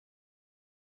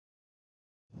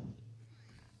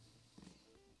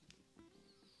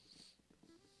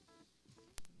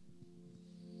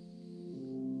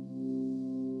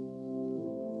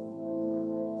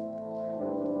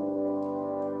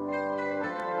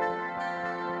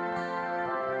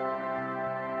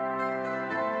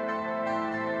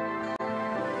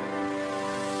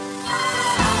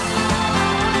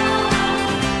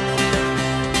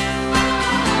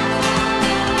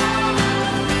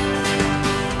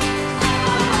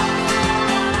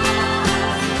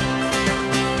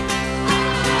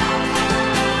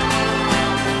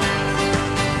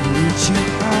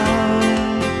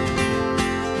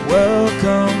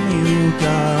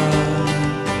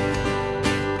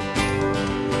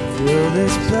Fill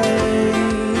this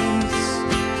place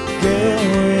again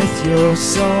with your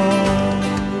song.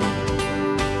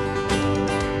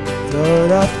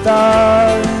 Lord, our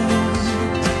thoughts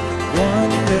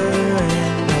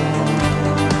wandering on.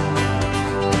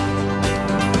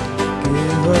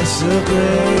 Give us a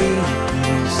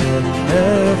grace of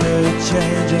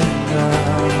never-changing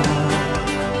God.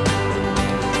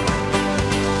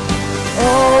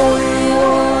 All we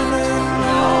want and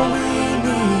all we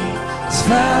need is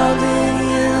found in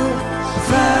you,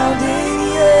 found in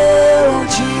you.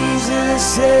 Jesus,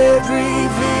 every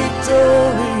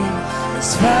victory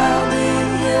is found in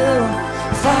you,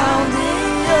 found in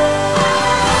you.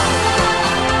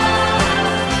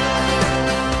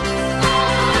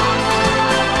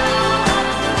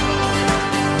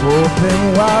 Open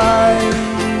wide,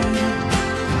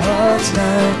 hearts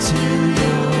now to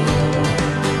yours.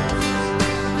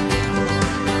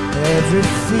 Every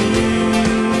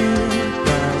fear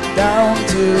bow down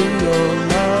to your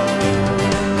love.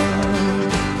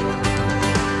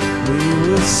 We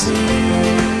will see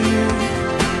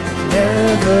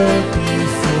never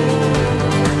before.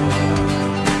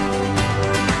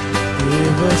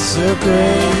 Give us a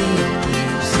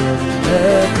grace of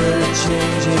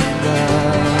never-changing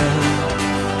God.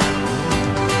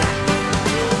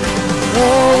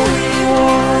 All we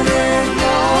want and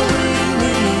all we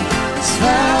need is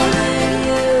found in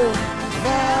you,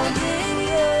 found in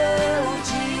you.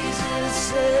 Jesus,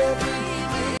 every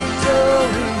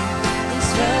victory is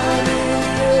found in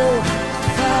you,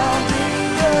 found in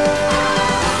you.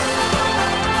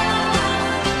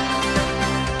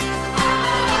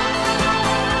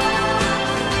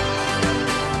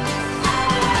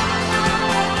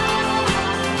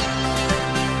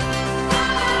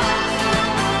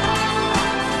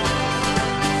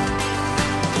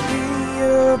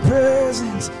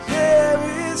 Presence, there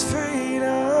is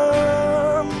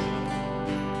freedom.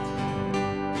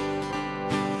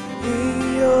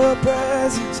 In your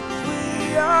presence,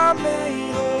 we are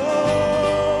made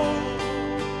whole.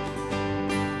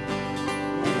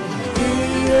 In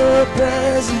your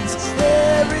presence,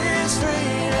 there is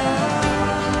freedom.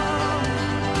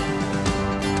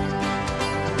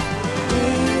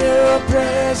 In your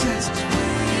presence,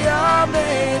 we are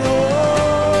made whole.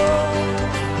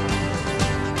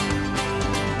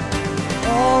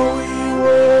 All we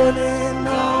want and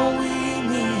all we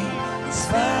need is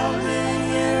found in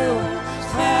you,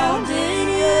 found in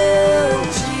you.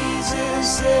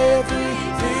 Jesus, every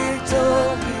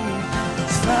victory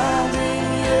is found in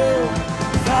you,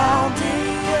 found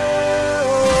in you.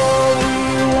 All we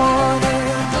want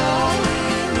and all we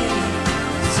need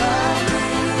is found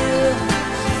in you,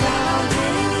 found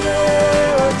in you.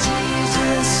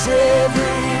 Jesus,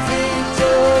 every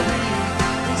victory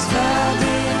is found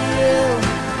in you,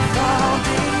 found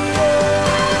in you.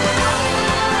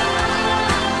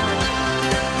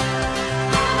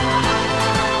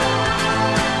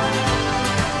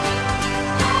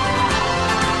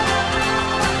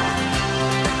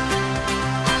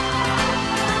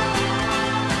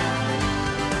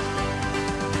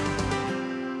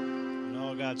 And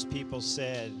all God's people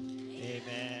said,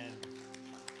 amen.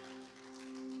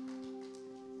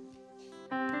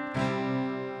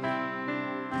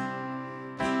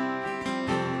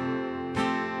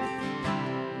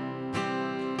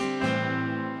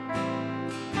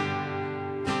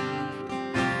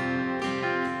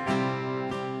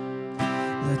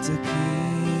 Let the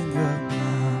King of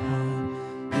my heart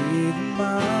be the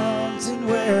mountain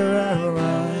where I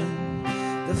run,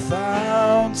 the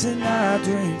fountain I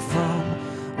drink from.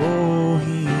 Oh,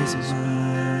 he is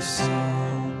my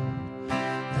song.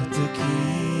 Let the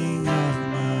King of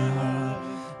my heart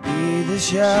be the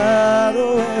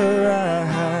shadow where I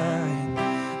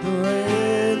hide, the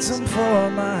ransom for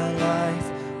my life.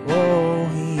 Oh,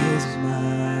 he is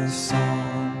my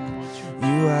song.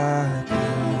 You are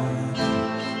good,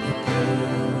 you're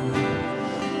good.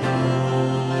 Oh,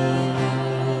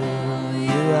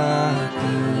 you are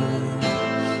good,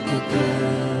 you're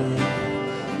good.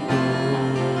 Oh,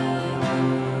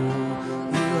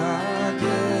 you are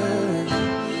good,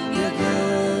 you're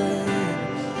good.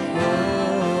 Oh,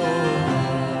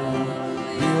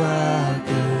 you are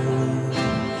good,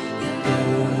 you're good.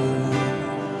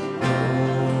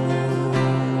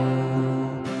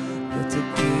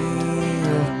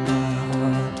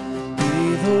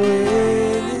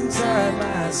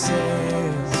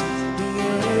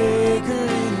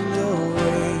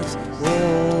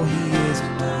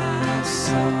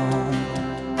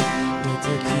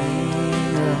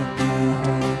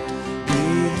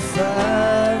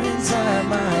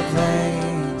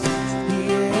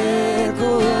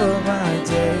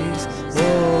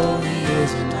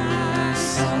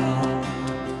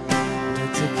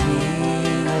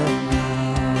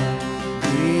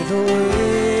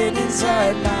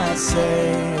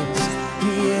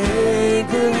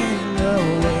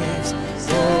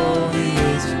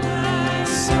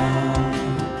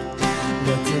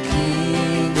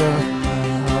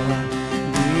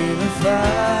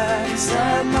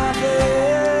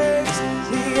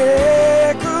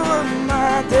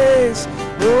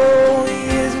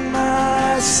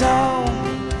 song.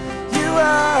 You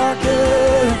are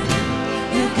good.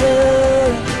 You're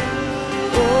good.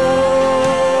 Oh,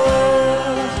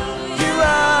 you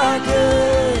are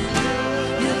good.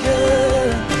 You're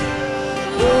good.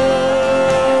 Oh,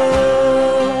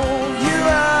 you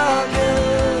are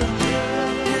good.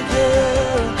 You're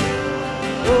good.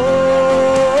 Oh,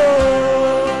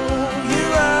 you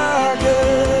are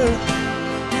good.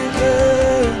 You're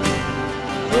good.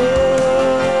 Oh,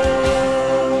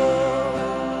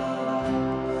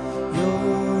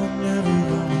 you're never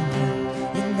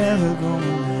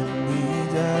gonna let me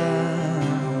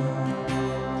down.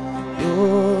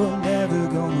 You're never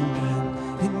gonna let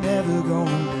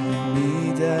me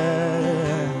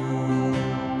down.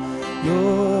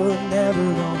 You're never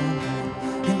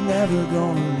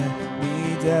gonna let me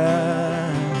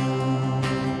down.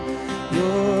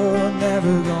 You're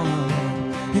never gonna let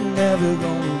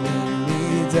me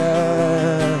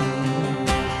down.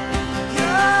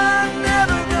 You're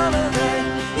never gonna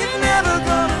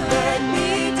let me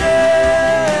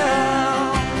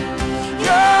down.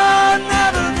 You're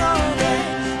never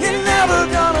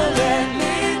gonna let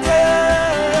me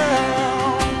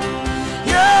down.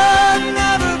 You're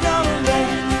never gonna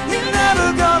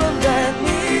let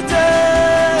me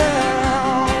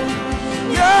down.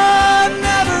 You're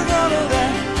never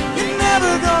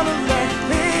gonna let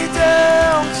me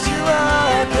down. 'Cause you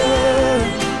are good.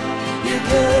 You're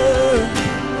good.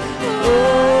 Oh,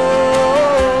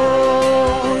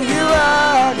 you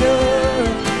are good.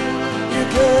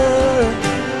 You're good.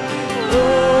 Oh,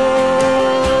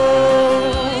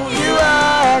 you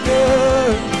are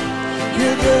good.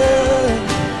 You're good.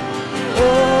 Oh,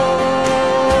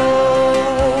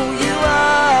 you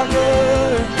are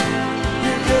good.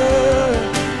 You're good.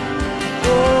 Oh,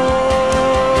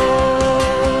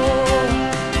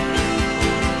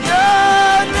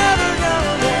 you're never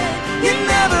gonna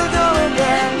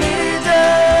let me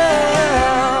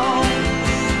down.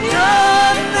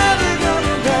 You're never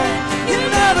gonna let me down. You're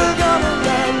never gonna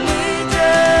let me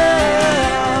down.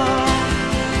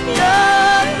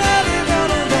 You're never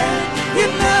gonna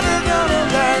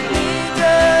let me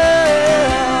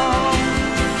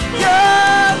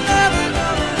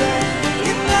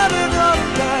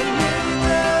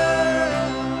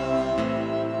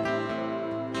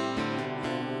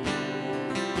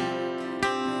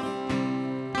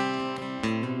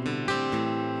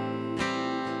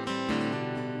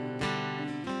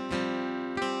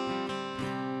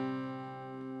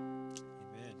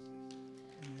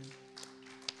Amen.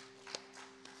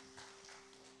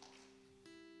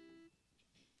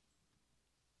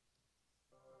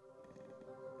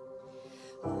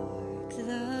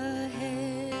 The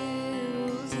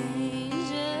herald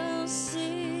angels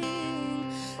sing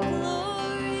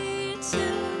glory to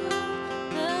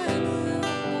the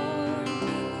newborn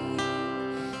King.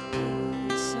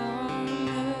 Peace on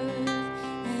earth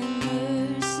and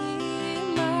mercy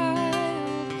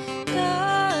mild,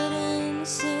 God and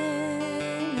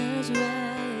sinners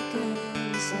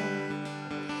reconciled.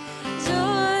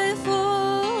 Joyful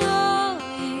all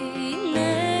ye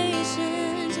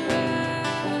nations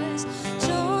rise,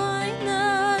 join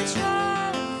the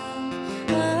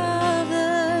triumph of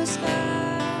the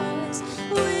skies.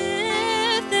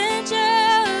 With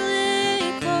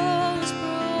angelic hosts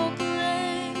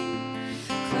proclaim,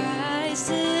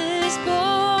 Christ is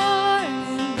born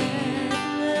in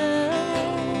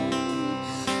Bethlehem.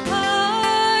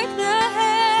 Hark the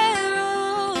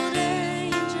herald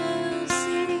angels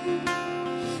sing,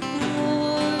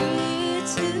 glory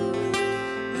to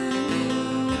the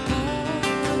newborn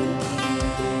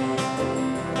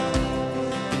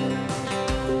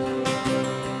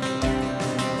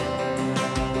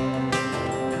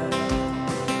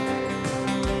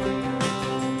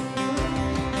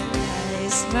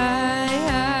Rise, my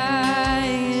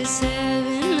eyes,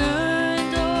 heaven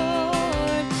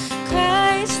adored,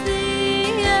 Christ the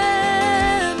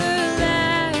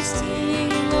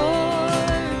everlasting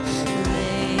Lord.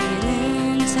 Late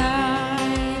in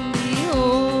time,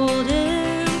 behold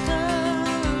him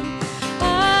come,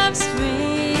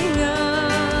 offspring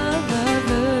of a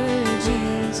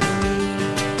virgin's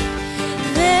womb.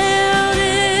 Veiled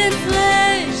in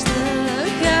flesh,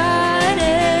 the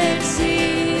Godhead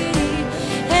see,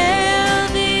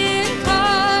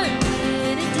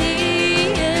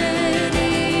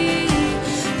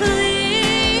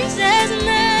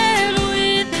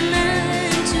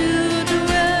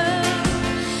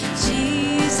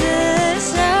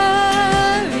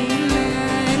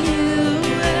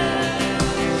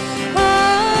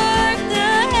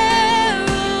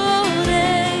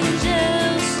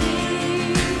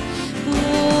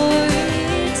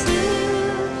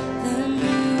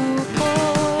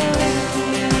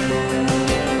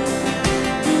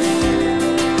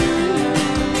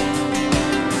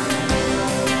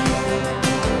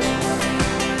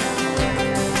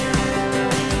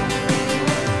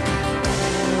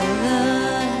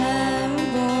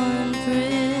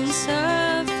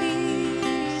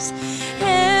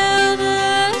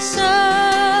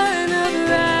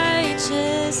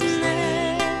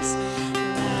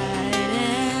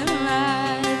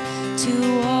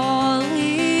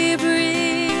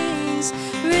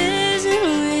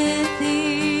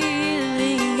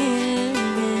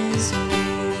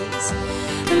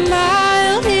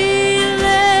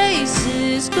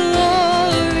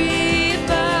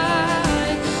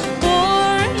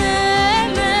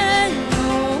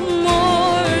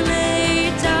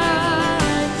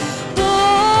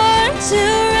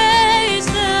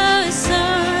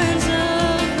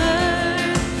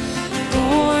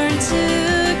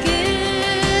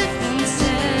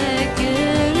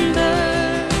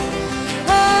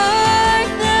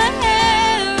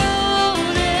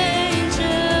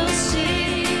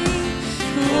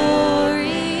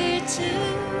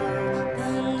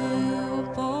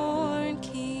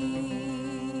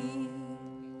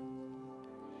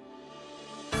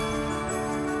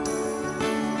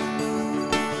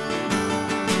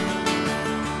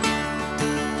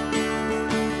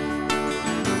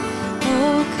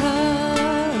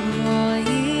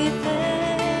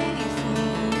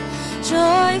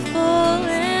 joyful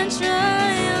and triumphant.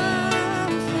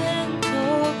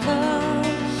 Oh, come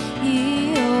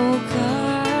ye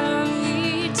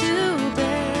to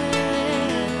Bethlehem.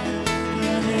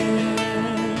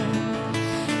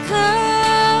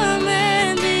 Come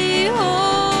and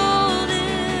behold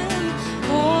him,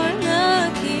 born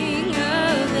the King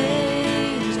of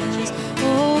ages.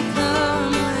 Oh,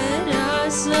 come, let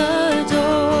us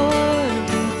adore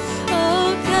him.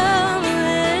 Oh, come,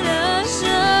 let us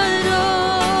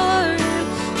adore him.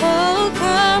 Oh,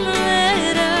 come,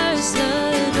 let us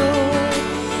adore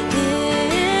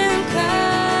him,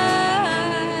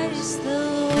 Christ the Lord.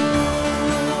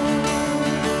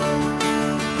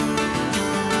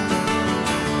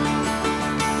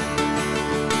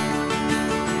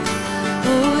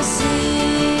 Oh,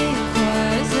 sing,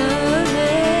 choirs of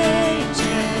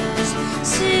angels,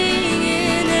 sing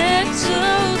in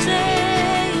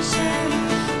exultation.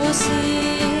 Oh,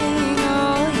 sing,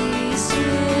 all ye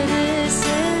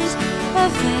citizens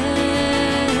of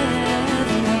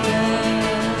heaven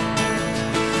above.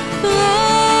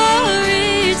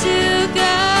 Glory to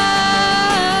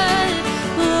God,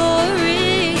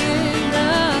 glory in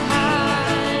the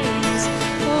highest.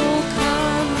 Oh,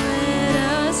 come, let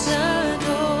us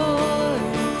adore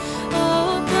him.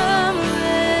 Oh, come,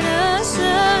 let us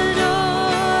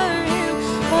adore him.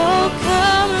 Oh,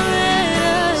 come, let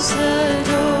us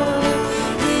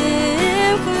adore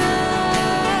him,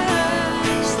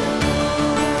 Christ the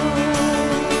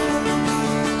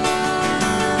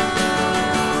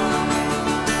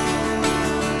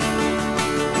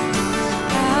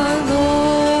Our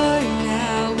Lord,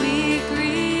 now we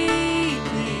greet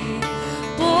thee,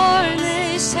 born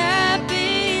this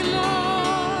happy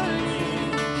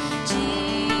morning.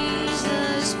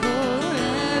 Jesus,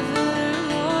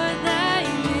 forevermore thy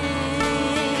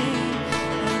name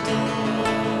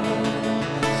adore.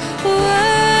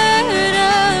 Word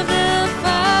of the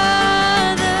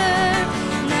Father,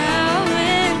 now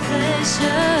in flesh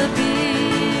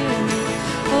appearing.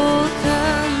 Oh,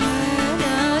 come, let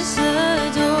us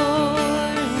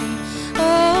adore him.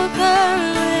 Oh, come,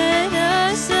 let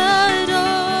us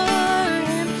adore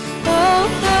him. Oh,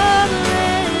 come,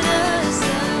 let us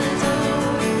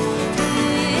adore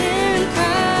him,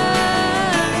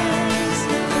 Christ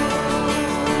the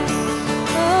Lord.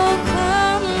 Oh,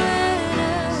 come, let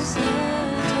us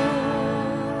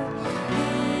adore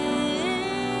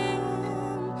him,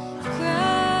 Christ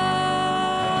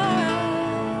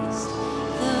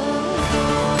the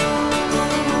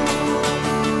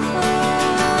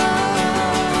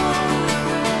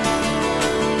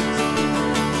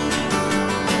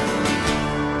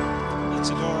Let's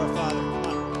adore our Father. Come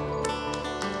on.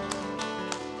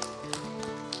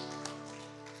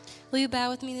 Will you bow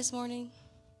with me this morning?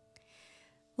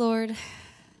 Lord,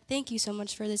 thank you so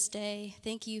much for this day.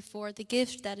 Thank you for the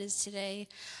gift that is today.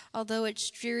 Although it's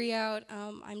dreary out,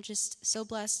 I'm just so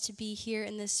blessed to be here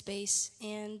in this space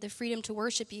and the freedom to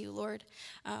worship you, Lord.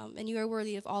 And you are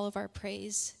worthy of all of our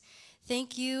praise.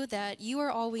 Thank you that you are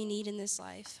all we need in this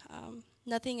life.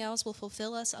 Nothing else will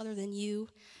fulfill us other than you.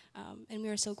 And we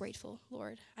are so grateful,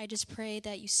 Lord. I just pray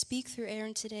that you speak through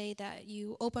Aaron today, that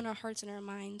you open our hearts and our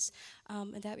minds,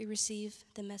 and that we receive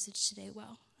the message today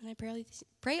well. And I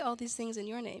pray all these things in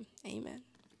your name. Amen.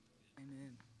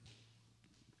 Amen.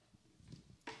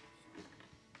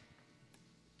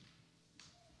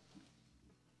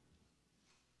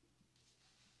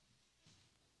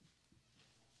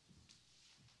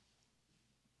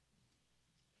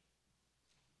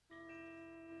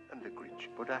 And the Grinch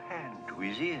put a hand to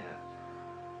his ear.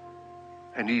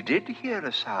 And he did hear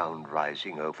a sound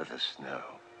rising over the snow.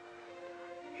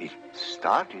 It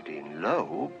started in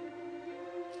low,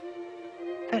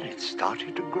 then it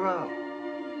started to grow.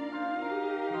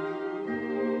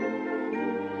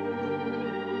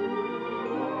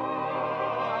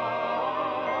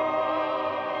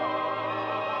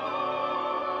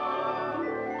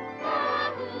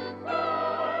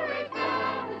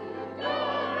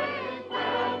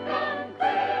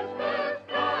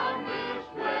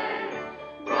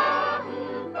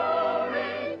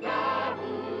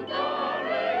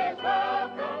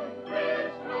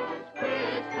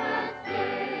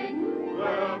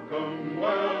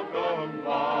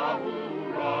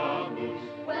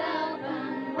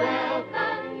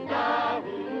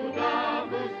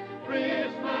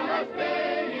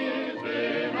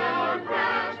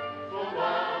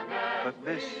 But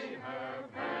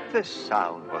this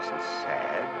sound wasn't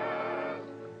sad.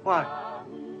 Why,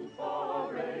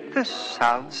 this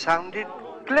sound sounded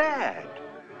glad.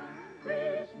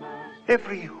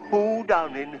 Every who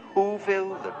down in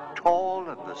Whoville, the tall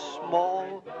and the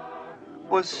small,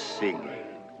 was singing.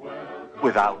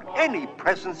 without any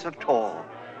presents at all.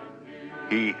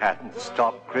 He hadn't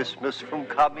stopped Christmas from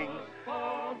coming.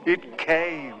 It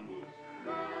came.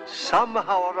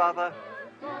 Somehow or other,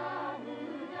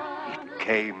 it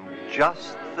came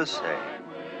just the same.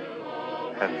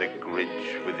 And the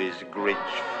Grinch with his Grinch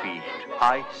feet,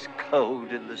 ice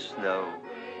cold in the snow,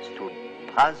 stood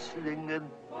puzzling and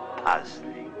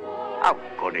puzzling. How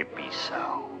could it be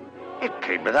so? It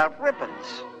came without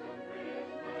ribbons.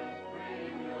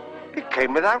 It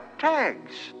came without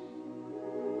tags.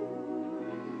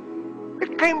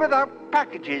 It came without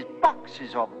packages,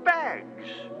 boxes, or bags.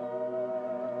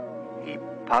 He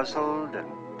puzzled and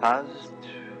puzzled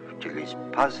till his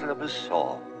puzzler was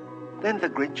sore. Then the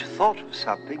Grinch thought of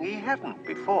something he hadn't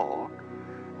before.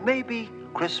 Maybe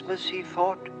Christmas, he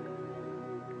thought,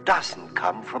 doesn't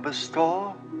come from a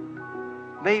store.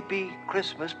 Maybe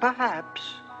Christmas, perhaps,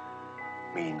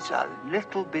 means a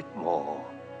little bit more.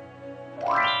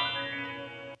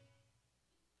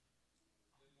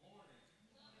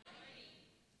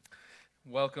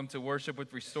 Welcome to Worship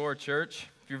with Restore Church.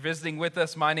 If you're visiting with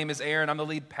us, my name is Aaron. I'm the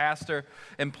lead pastor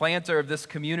and planter of this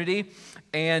community.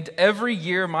 And every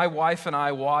year, my wife and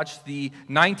I watch the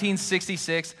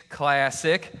 1966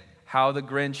 classic, How the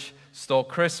Grinch Stole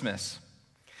Christmas.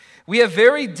 We have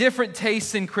very different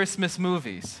tastes in Christmas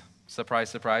movies. Surprise,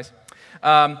 surprise.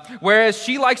 Whereas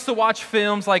she likes to watch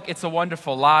films like It's a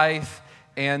Wonderful Life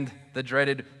and the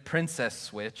dreaded Princess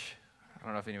Switch. I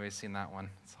don't know if anybody's seen that one.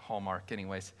 It's a Hallmark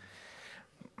anyways.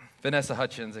 Vanessa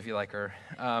Hudgens, if you like her.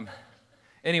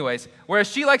 Anyways, whereas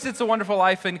she likes It's a Wonderful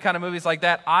Life and kind of movies like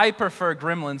that, I prefer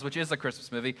Gremlins, which is a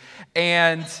Christmas movie,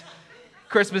 and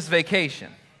Christmas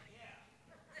Vacation.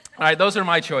 All right, those are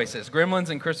my choices,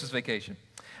 Gremlins and Christmas Vacation.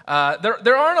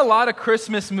 There aren't a lot of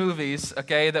Christmas movies,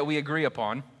 okay, that we agree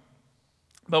upon,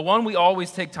 but one we always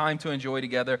take time to enjoy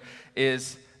together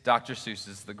is Dr.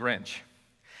 Seuss's The Grinch.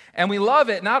 And we love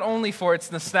it not only for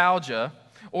its nostalgia,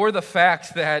 or the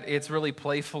fact that it's really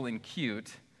playful and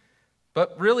cute,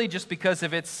 but really just because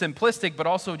of its simplistic but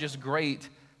also just great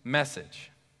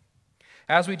message.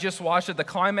 As we just watched at the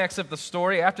climax of the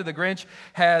story, after the Grinch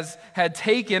had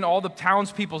taken all the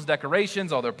townspeople's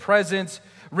decorations, all their presents,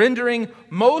 rendering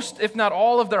most, if not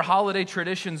all, of their holiday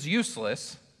traditions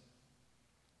useless,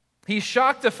 he's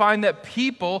shocked to find that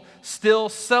people still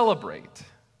celebrate.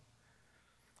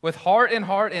 With heart in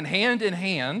heart and hand in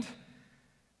hand,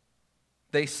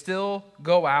 they still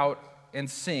go out and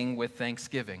sing with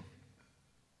thanksgiving.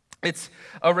 It's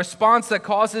a response that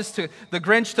causes the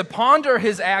Grinch to ponder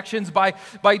his actions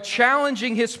by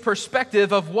challenging his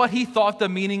perspective of what he thought the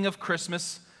meaning of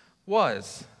Christmas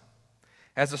was.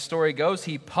 As the story goes,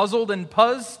 he puzzled and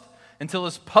puzzled until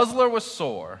his puzzler was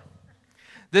sore.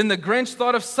 Then the Grinch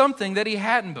thought of something that he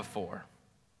hadn't before.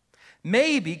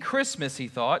 Maybe Christmas, he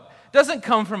thought, doesn't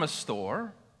come from a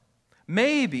store.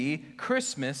 Maybe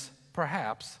Christmas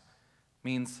perhaps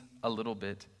means a little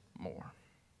bit more.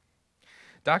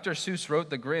 Dr. Seuss wrote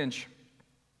The Grinch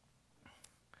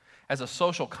as a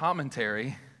social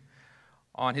commentary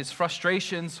on his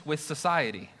frustrations with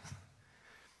society,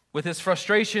 with his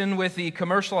frustration with the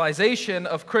commercialization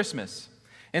of Christmas.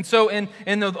 And so in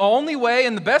the only way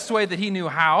and the best way that he knew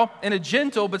how, in a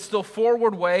gentle but still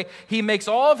forward way, he makes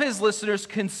all of his listeners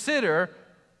consider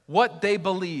what they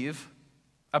believe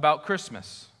about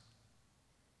Christmas.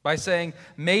 By saying,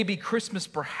 maybe Christmas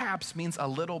perhaps means a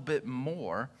little bit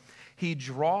more, he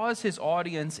draws his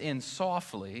audience in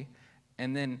softly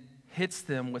and then hits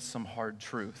them with some hard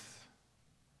truth.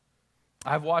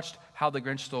 I've watched How the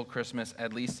Grinch Stole Christmas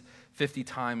at least 50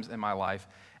 times in my life,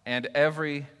 and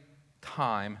every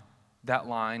time that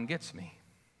line gets me.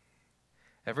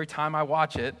 Every time I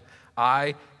watch it,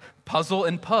 I puzzle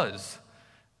and puzz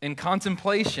in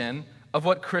contemplation of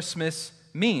what Christmas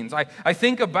means. I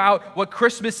think about what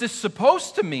Christmas is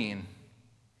supposed to mean.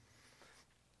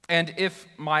 And if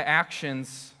my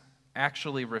actions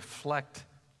actually reflect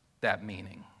that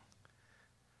meaning.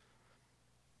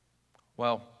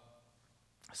 Well,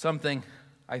 something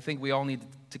I think we all need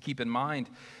to keep in mind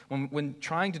when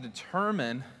trying to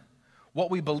determine what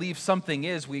we believe something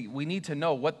is, we need to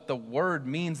know what the word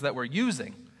means that we're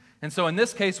using. And so in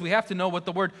this case, we have to know what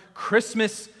the word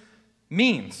Christmas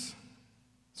means.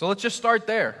 So let's just start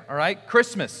there, all right?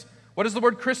 Christmas. What does the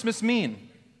word Christmas mean?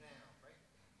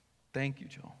 Thank you,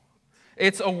 Joel.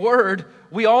 It's a word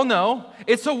we all know.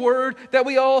 It's a word that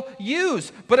we all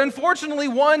use, but unfortunately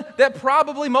one that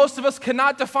probably most of us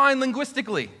cannot define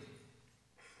linguistically.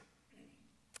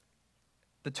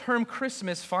 The term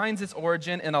Christmas finds its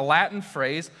origin in a Latin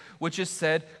phrase which is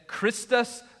said,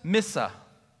 Christus Missa.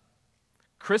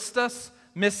 Christus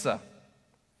Missa.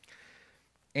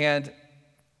 And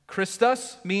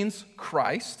Christos means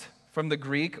Christ from the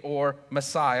Greek, or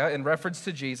Messiah in reference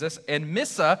to Jesus, and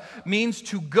missa means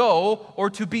to go or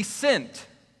to be sent.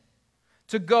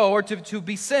 To go or to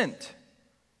be sent.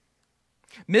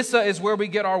 Missa is where we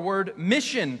get our word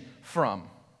mission from.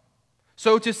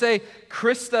 So to say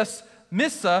Christus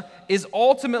missa is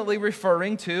ultimately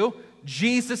referring to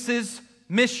Jesus'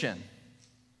 mission.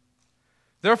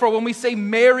 Therefore, when we say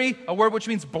Merry, a word which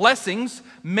means blessings,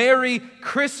 Merry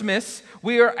Christmas,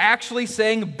 we are actually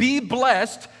saying, be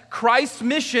blessed, Christ's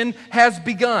mission has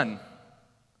begun.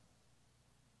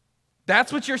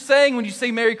 That's what you're saying when you say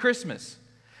Merry Christmas.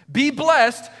 Be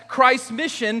blessed, Christ's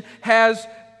mission has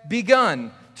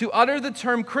begun. To utter the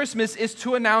term Christmas is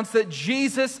to announce that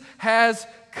Jesus has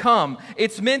come.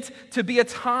 It's meant to be a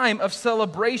time of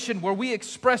celebration where we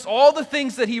express all the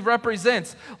things that he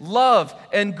represents, love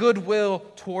and goodwill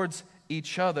towards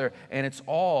each other, and it's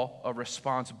all a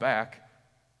response back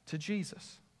to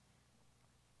Jesus.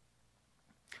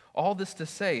 All this to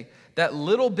say that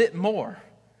little bit more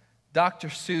Dr.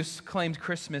 Seuss claimed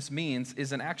Christmas means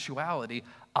is in actuality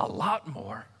a lot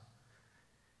more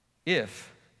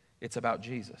if it's about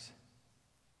Jesus.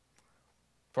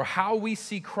 For how we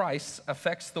see Christ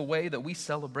affects the way that we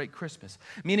celebrate Christmas.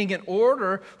 Meaning, in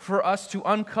order for us to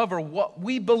uncover what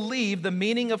we believe the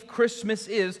meaning of Christmas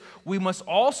is, we must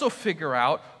also figure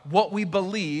out what we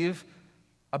believe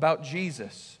about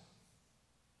Jesus,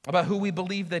 about who we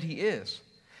believe that he is.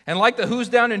 And like the Who's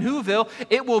down in Whoville,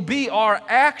 it will be our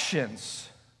actions.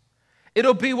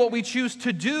 It'll be what we choose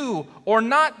to do or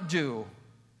not do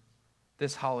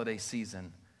this holiday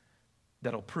season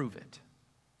that'll prove it.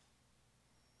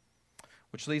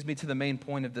 Which leads me to the main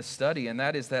point of this study, and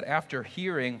that is that after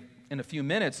hearing in a few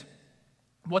minutes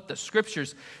what the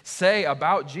Scriptures say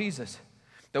about Jesus,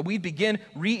 that we begin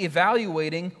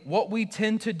reevaluating what we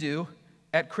tend to do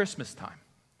at Christmas time.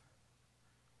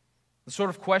 The sort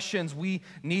of questions we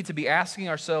need to be asking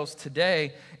ourselves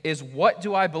today is, what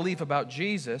do I believe about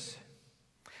Jesus?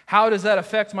 How does that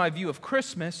affect my view of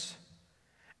Christmas?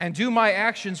 And do my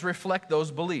actions reflect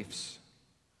those beliefs?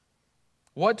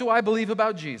 What do I believe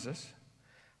about Jesus?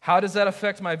 How does that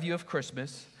affect my view of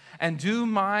Christmas? And do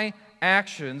my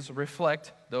actions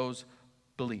reflect those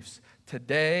beliefs?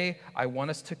 Today, I want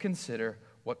us to consider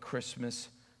what Christmas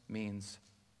means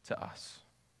to us.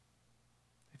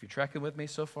 If you're tracking with me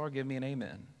so far, give me an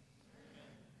amen.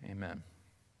 Amen.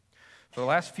 For the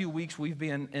last few weeks, we've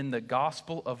been in the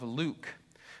Gospel of Luke,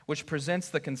 which presents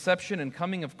the conception and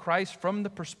coming of Christ from the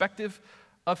perspective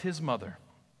of his mother.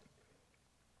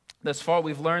 Thus far,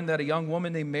 we've learned that a young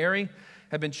woman named Mary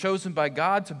had been chosen by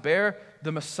God to bear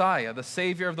the Messiah, the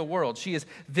Savior of the world. She is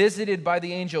visited by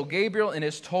the angel Gabriel and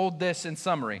is told this in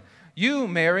summary: "You,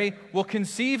 Mary, will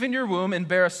conceive in your womb and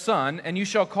bear a son, and you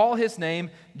shall call his name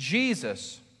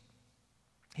Jesus.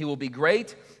 He will be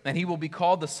great, and he will be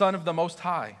called the Son of the Most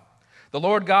High. The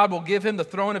Lord God will give him the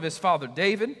throne of his father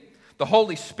David. The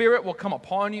Holy Spirit will come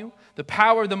upon you. The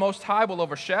power of the Most High will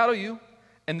overshadow you,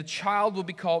 and the child will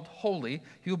be called holy.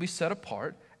 He will be set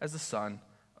apart as the Son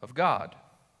of God."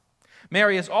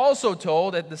 Mary is also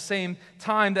told at the same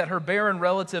time that her barren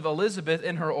relative Elizabeth,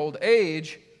 in her old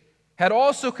age, had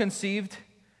also conceived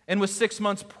and was 6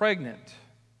 months pregnant.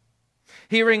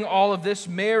 Hearing all of this,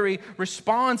 Mary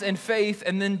responds in faith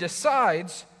and then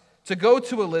decides to go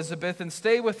to Elizabeth and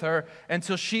stay with her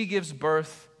until she gives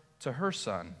birth to her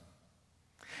son.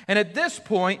 And at this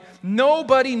point,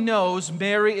 nobody knows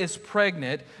Mary is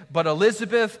pregnant but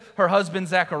Elizabeth, her husband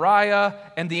Zechariah,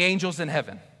 and the angels in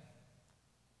heaven.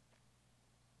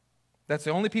 That's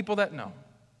the only people that know.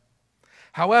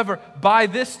 However, by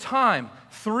this time,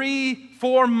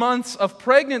 3-4 months of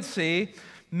pregnancy,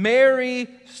 Mary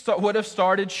would have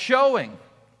started showing.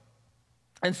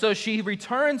 And so she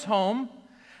returns home,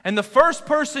 and the first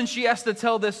person she has to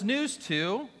tell this news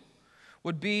to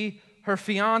would be her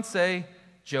fiancé,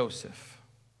 Joseph.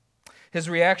 His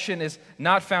reaction is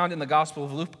not found in the Gospel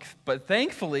of Luke, but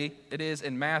thankfully it is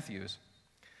in Matthew's.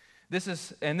 This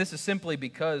is simply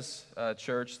because,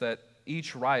 church, that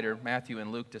each writer, Matthew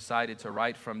and Luke, decided to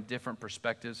write from different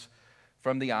perspectives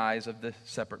from the eyes of the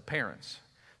separate parents.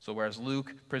 So whereas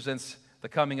Luke presents the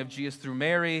coming of Jesus through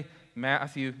Mary,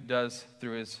 Matthew does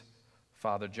through his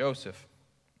father Joseph.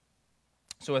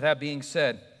 So with that being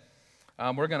said,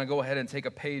 we're going to go ahead and take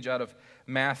a page out of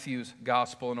Matthew's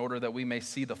gospel in order that we may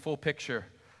see the full picture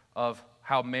of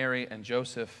how Mary and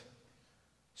Joseph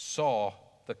saw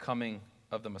the coming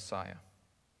of the Messiah.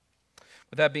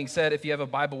 With that being said, if you have a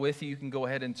Bible with you, you can go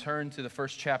ahead and turn to the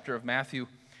first chapter of Matthew,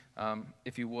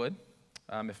 if you would.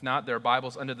 If not, there are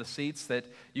Bibles under the seats that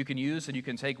you can use and you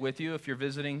can take with you if you're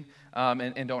visiting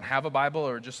and don't have a Bible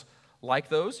or just like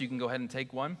those, you can go ahead and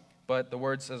take one, but the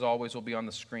words, as always, will be on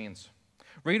the screens.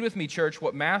 Read with me, church,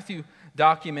 what Matthew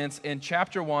documents in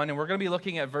chapter 1, and we're going to be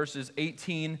looking at verses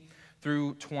 18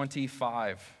 through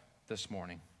 25 this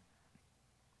morning.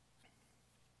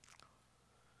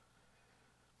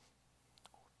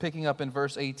 Picking up in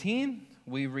verse 18,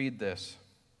 we read this.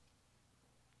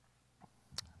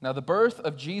 Now the birth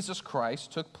of Jesus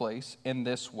Christ took place in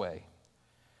this way.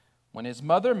 When his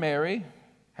mother Mary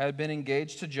had been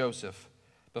engaged to Joseph,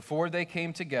 before they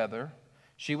came together,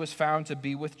 she was found to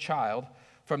be with child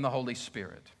from the Holy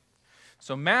Spirit.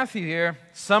 So Matthew here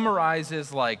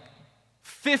summarizes like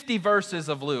 50 verses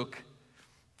of Luke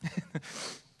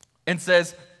and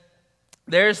says,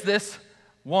 there's this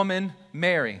woman,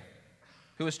 Mary,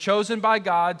 who was chosen by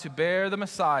God to bear the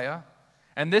Messiah,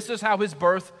 and this is how his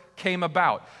birth came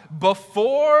about.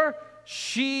 Before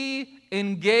she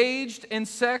engaged in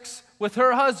sex with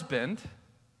her husband,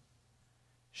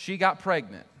 she got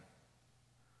pregnant.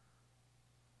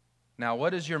 Now,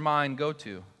 what does your mind go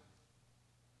to?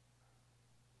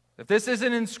 If this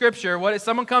isn't in Scripture, what if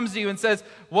someone comes to you and says,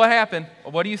 what happened?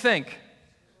 What do you think?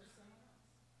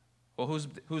 Well,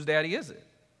 whose daddy is it?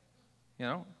 You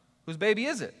know, whose baby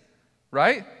is it?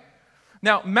 Right?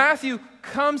 Now, Matthew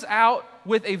comes out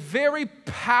with a very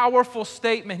powerful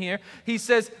statement here. He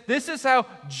says, this is how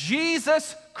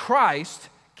Jesus Christ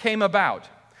came about.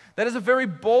 That is a very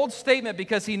bold statement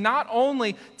because he not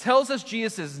only tells us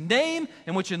Jesus' name,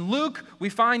 in which in Luke we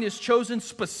find is chosen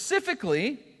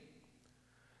specifically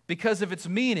because of its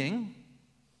meaning.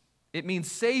 It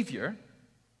means Savior.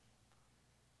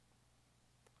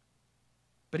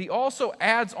 But he also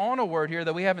adds on a word here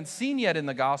that we haven't seen yet in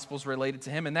the Gospels related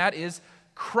to him, and that is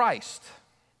Christ.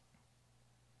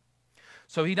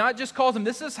 So he not just calls him,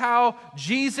 this is how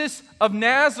Jesus of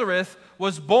Nazareth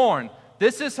was born.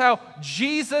 This is how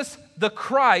Jesus the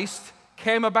Christ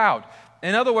came about.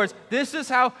 In other words, this is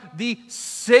how the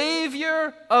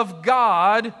Savior of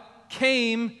God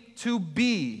came to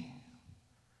be.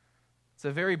 It's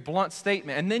a very blunt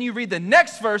statement. And then you read the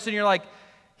next verse and you're like,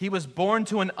 he was born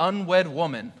to an unwed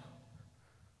woman.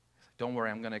 Don't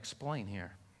worry, I'm going to explain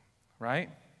here. Right?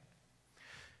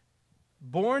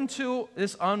 Born to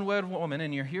this unwed woman,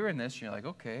 and you're hearing this, and you're like,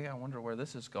 okay, I wonder where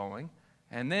this is going.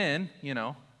 And then, you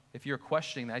know, if you're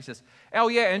questioning that, he says, oh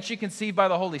yeah, and she conceived by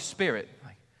the Holy Spirit.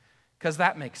 Because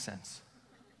that makes sense.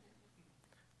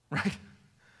 Right?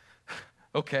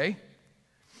 Okay.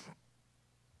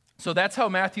 So that's how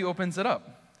Matthew opens it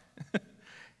up.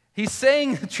 He's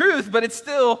saying the truth, but it's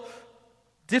still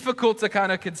difficult to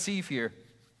kind of conceive here.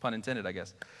 Pun intended, I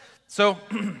guess. So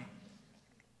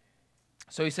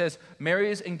he says,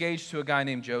 Mary is engaged to a guy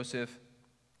named Joseph,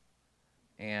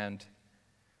 and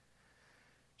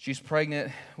she's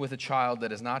pregnant with a child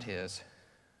that is not his.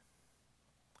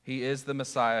 He is the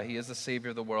Messiah. He is the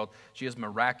Savior of the world. She has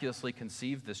miraculously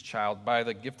conceived this child by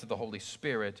the gift of the Holy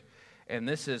Spirit, and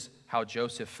this is how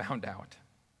Joseph found out.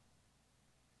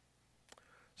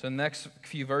 So in the next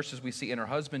few verses, we see, and her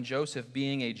husband Joseph,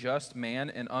 being a just man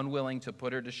and unwilling to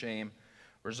put her to shame,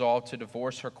 resolved to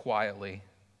divorce her quietly.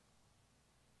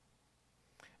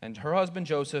 And her husband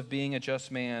Joseph, being a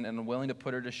just man and unwilling to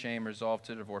put her to shame, resolved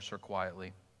to divorce her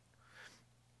quietly.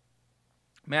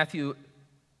 Matthew,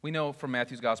 we know from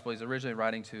Matthew's gospel, he's originally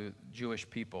writing to Jewish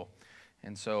people.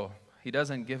 And so he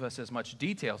doesn't give us as much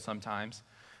detail sometimes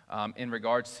in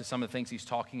regards to some of the things he's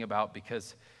talking about,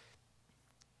 because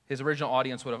his original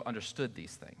audience would have understood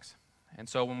these things. And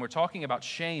so when we're talking about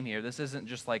shame here, this isn't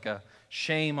just like a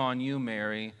shame on you,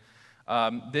 Mary.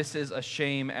 This is a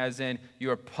shame as in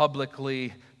you are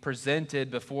publicly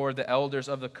presented before the elders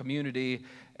of the community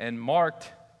and marked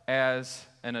as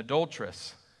an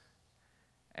adulteress.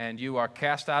 And you are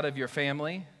cast out of your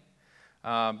family.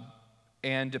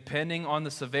 And depending on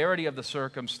the severity of the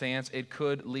circumstance, it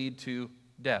could lead to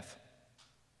death.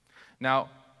 Now,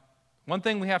 one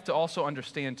thing we have to also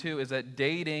understand too is that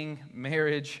dating,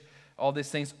 marriage, all these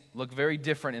things look very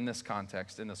different in this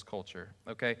context, in this culture,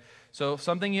 okay? So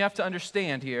something you have to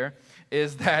understand here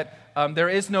is that there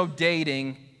is no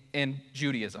dating in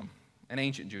Judaism, in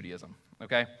ancient Judaism,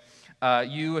 okay?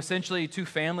 You essentially, two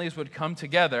families would come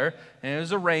together, and it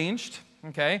was arranged,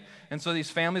 okay? And so these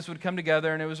families would come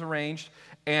together, and it was arranged,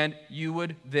 and you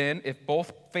would then, if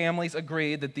both families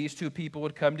agreed that these two people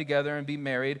would come together and be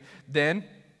married, then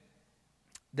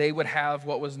they would have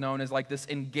what was known as like this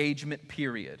engagement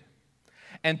period.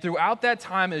 And throughout that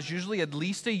time, it was usually at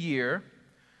least a year.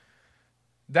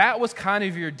 That was kind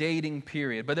of your dating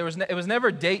period. But it was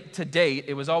never date to date.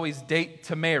 It was always date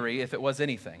to marry, if it was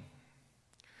anything.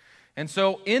 And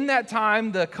so in that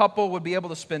time, the couple would be able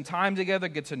to spend time together,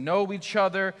 get to know each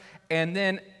other, and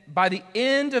then by the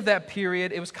end of that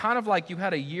period, it was kind of like you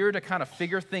had a year to kind of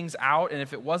figure things out, and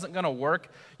if it wasn't going to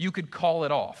work, you could call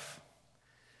it off.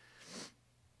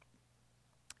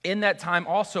 In that time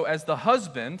also, as the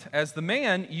husband, as the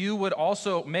man, you would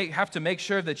also have to make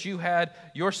sure that you had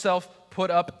yourself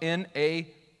put up in a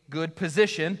good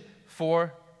position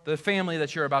for the family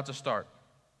that you're about to start.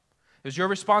 It was your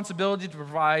responsibility to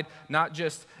provide not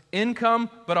just income,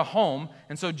 but a home.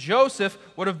 And so Joseph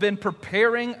would have been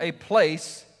preparing a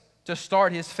place to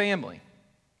start his family.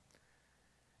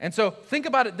 And so think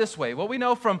about it this way. What we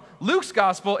know from Luke's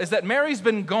gospel is that Mary's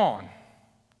been gone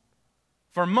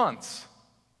for months.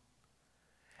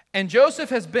 And Joseph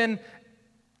has been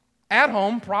at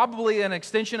home, probably an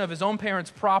extension of his own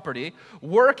parents' property,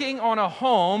 working on a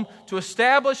home to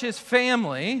establish his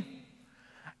family.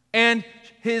 And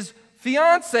his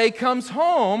fiance comes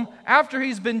home after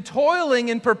he's been toiling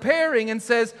and preparing and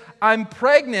says, I'm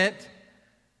pregnant,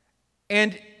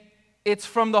 and it's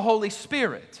from the Holy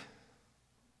Spirit.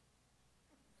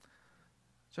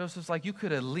 Joseph's like, you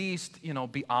could at least,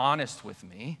 be honest with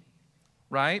me,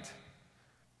 right?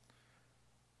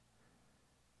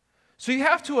 So you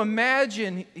have to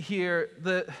imagine here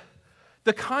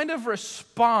the kind of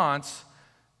response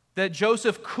that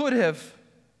Joseph could have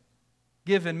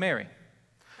given Mary.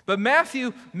 But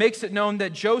Matthew makes it known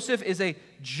that Joseph is a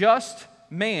just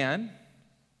man,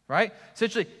 right?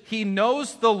 Essentially, he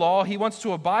knows the law, he wants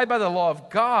to abide by the law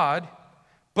of God,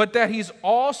 but that he's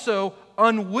also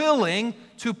unwilling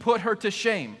to put her to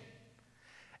shame.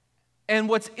 And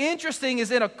what's interesting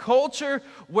is in a culture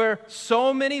where all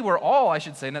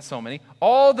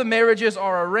the marriages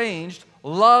are arranged,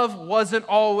 love wasn't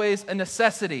always a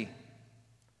necessity.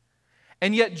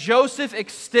 And yet Joseph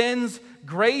extends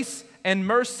grace and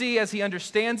mercy as he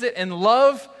understands it and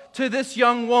love to this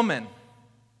young woman.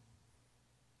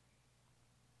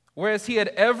 Whereas he had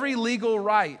every legal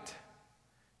right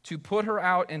to put her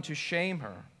out and to shame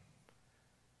her,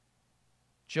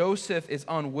 Joseph is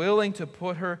unwilling to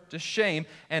put her to shame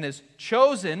and is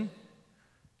chosen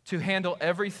to handle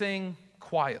everything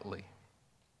quietly.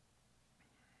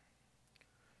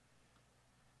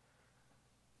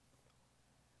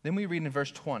 Then we read in verse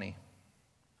 20.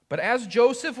 But as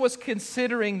Joseph was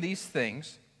considering these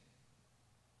things,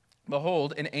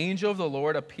 behold, an angel of the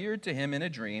Lord appeared to him in a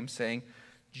dream, saying,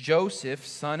 Joseph,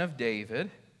 son of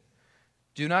David,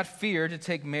 do not fear to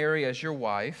take Mary as your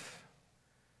wife,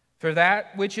 for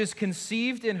that which is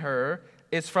conceived in her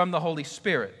is from the Holy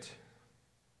Spirit.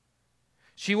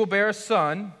 She will bear a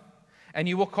son, and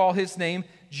you will call his name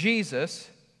Jesus.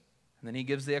 And then he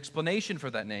gives the explanation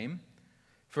for that name.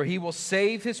 For he will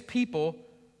save his people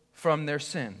from their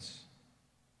sins.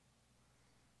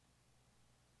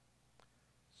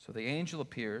 So the angel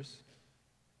appears,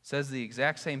 says the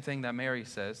exact same thing that Mary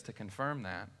says to confirm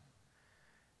that.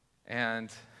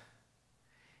 And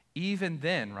even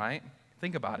then, right?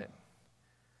 Think about it.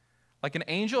 Like an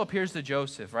angel appears to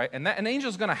Joseph, right? And an angel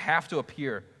is going to have to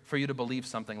appear for you to believe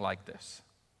something like this,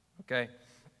 okay?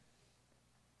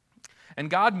 And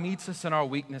God meets us in our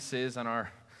weaknesses and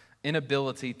our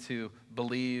inability to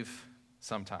believe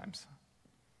sometimes.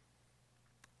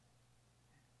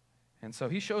 And so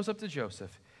he shows up to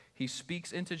Joseph. He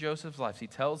speaks into Joseph's life. He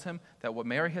tells him that what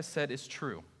Mary has said is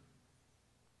true.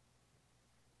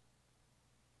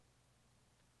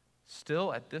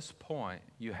 Still, at this point,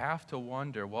 you have to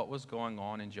wonder what was going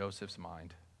on in Joseph's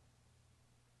mind.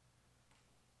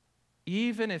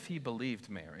 Even if he believed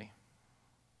Mary,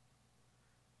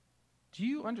 do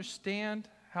you understand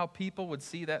how people would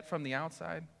see that from the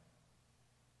outside?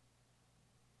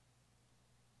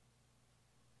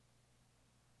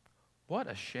 What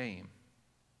a shame.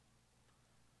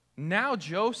 Now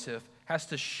Joseph has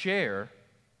to share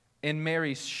in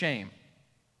Mary's shame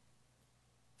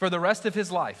for the rest of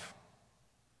his life.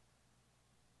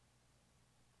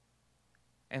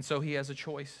 And so he has a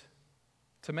choice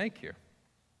to make here.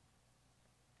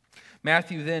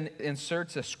 Matthew then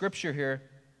inserts a scripture here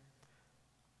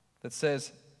that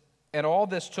says, and all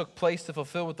this took place to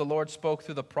fulfill what the Lord spoke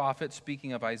through the prophet,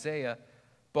 speaking of Isaiah.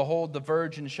 Behold, the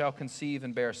virgin shall conceive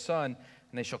and bear a son,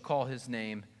 and they shall call his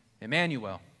name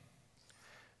Emmanuel.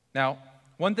 Now,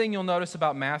 one thing you'll notice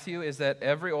about Matthew is that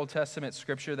every Old Testament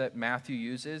scripture that Matthew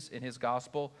uses in his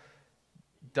gospel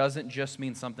doesn't just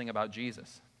mean something about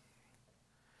Jesus.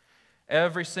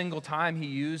 Every single time he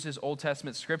uses Old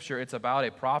Testament scripture, it's about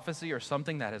a prophecy or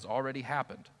something that has already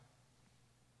happened.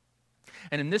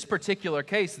 And in this particular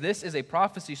case, this is a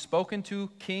prophecy spoken to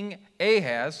King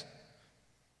Ahaz.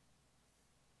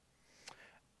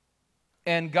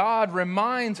 And God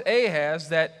reminds Ahaz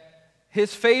that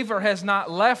his favor has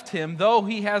not left him, though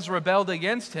he has rebelled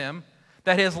against him,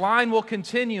 that his line will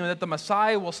continue, and that the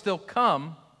Messiah will still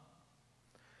come,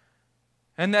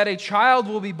 and that a child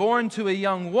will be born to a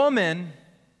young woman,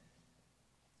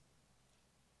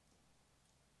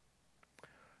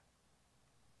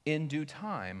 in due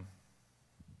time.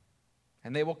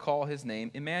 And they will call his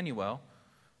name Emmanuel,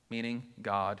 meaning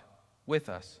God with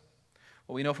us.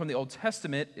 What we know from the Old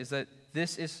Testament is that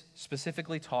this is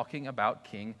specifically talking about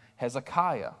King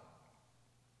Hezekiah.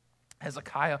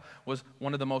 Hezekiah was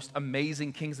one of the most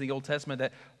amazing kings in the Old Testament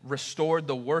that restored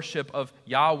the worship of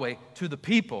Yahweh to the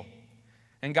people.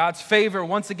 And God's favor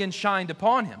once again shined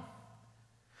upon him.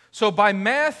 So by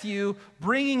Matthew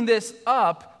bringing this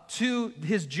up to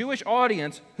his Jewish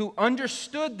audience who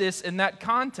understood this in that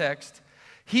context,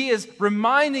 he is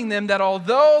reminding them that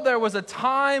although there was a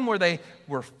time where they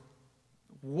were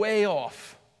way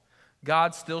off,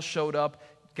 God still showed up.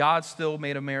 God still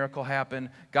made a miracle happen.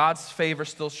 God's favor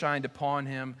still shined upon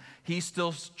him. He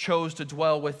still chose to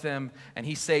dwell with them, and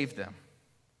he saved them.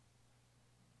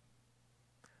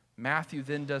 Matthew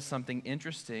then does something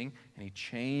interesting, and he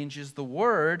changes the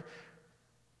word,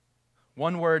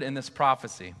 one word in this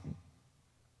prophecy.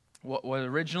 What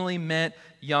originally meant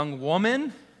young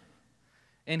woman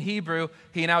in Hebrew,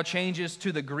 he now changes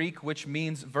to the Greek, which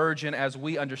means virgin as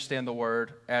we understand the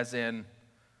word, as in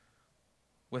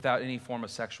without any form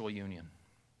of sexual union.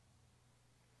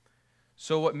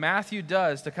 So what Matthew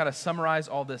does to kind of summarize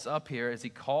all this up here is he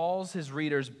calls his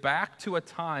readers back to a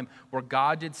time where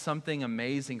God did something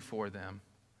amazing for them.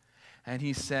 And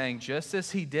he's saying, just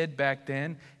as he did back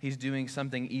then, he's doing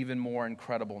something even more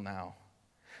incredible now.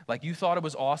 Like you thought it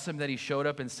was awesome that he showed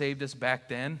up and saved us back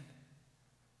then,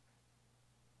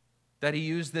 that he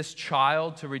used this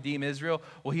child to redeem Israel.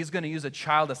 Well, he's going to use a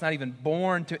child that's not even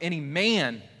born to any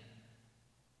man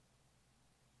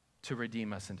to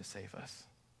redeem us and to save us.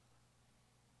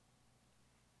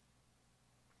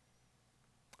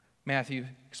 Matthew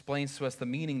explains to us the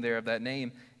meaning there of that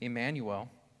name, Emmanuel.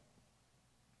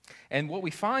 And what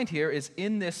we find here is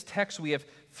in this text we have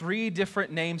three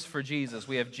different names for Jesus.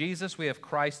 We have Jesus, we have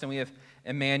Christ, and we have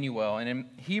Emmanuel. And in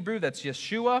Hebrew, that's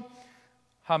Yeshua,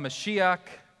 HaMashiach,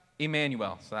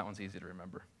 Emmanuel. So that one's easy to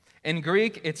remember. In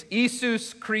Greek, it's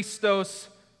Isus Christos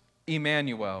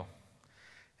Emmanuel.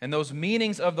 And those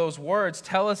meanings of those words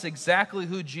tell us exactly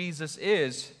who Jesus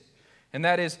is. And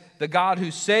that is the God who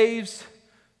saves,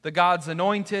 the God's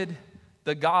anointed,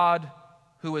 the God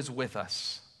who is with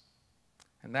us.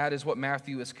 And that is what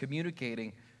Matthew is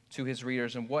communicating to his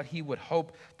readers and what he would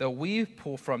hope that we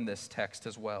pull from this text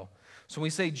as well. So when we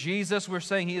say Jesus, we're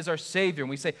saying he is our Savior.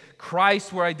 When we say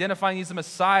Christ, we're identifying he's the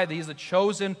Messiah, that he's the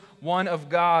chosen one of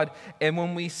God. And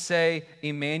when we say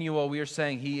Emmanuel, we are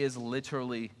saying he is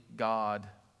literally God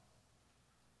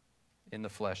in the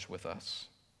flesh with us.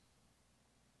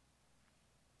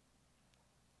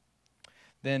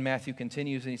 Then Matthew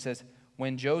continues and he says,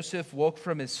 when Joseph woke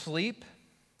from his sleep,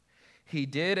 he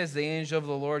did as the angel of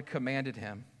the Lord commanded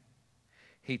him.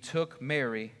 He took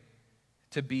Mary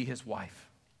to be his wife.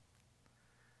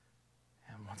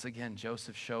 And once again,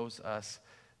 Joseph shows us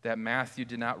that Matthew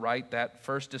did not write that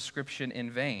first description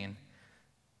in vain,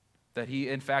 that he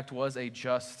in fact was a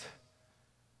just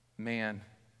man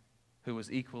who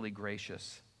was equally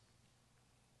gracious.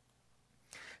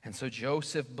 And so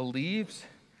Joseph believes,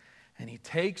 and he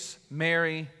takes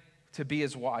Mary to be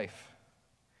his wife.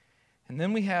 And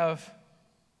then we have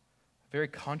a very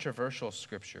controversial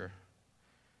scripture.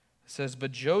 It says,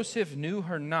 but Joseph knew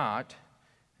her not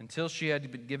until she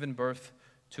had been given birth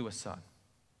to a son.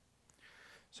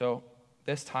 So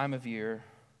this time of year,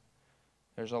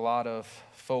 there's a lot of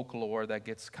folklore that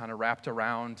gets kind of wrapped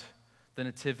around the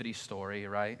nativity story,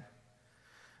 right?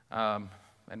 And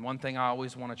one thing I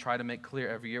always want to try to make clear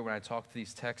every year when I talk to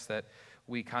these texts, that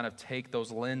we kind of take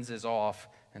those lenses off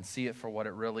and see it for what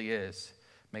it really is.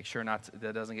 Make sure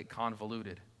that doesn't get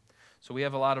convoluted. So we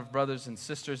have a lot of brothers and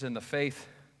sisters in the faith,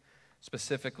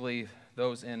 specifically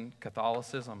those in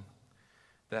Catholicism,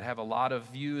 that have a lot of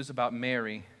views about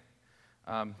Mary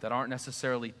that aren't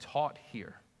necessarily taught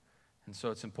here. And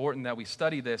so it's important that we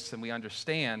study this and we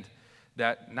understand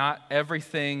that not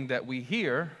everything that we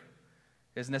hear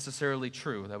is necessarily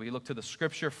true, that we look to the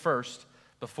scripture first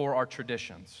before our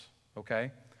traditions, okay?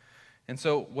 And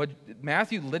so what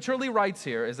Matthew literally writes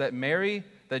here is that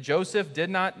Joseph did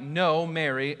not know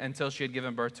Mary until she had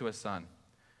given birth to a son.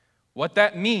 What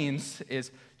that means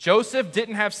is Joseph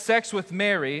didn't have sex with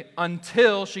Mary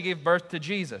until she gave birth to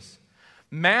Jesus.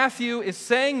 Matthew is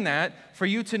saying that for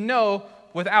you to know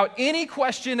without any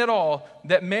question at all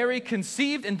that Mary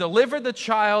conceived and delivered the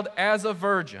child as a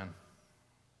virgin.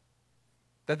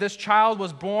 That this child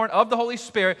was born of the Holy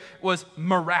Spirit was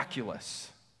miraculous.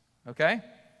 Okay?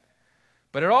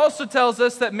 But it also tells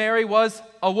us that Mary was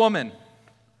a woman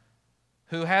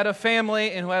who had a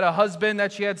family and who had a husband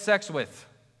that she had sex with.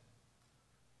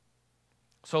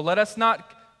 So let us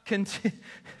not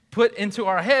put into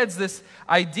our heads this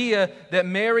idea that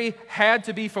Mary had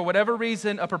to be, for whatever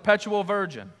reason, a perpetual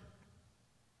virgin.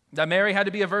 That Mary had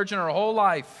to be a virgin her whole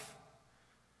life.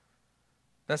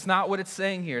 That's not what it's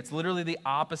saying here. It's literally the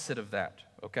opposite of that,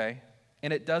 okay?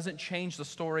 And it doesn't change the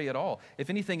story at all. If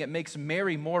anything, it makes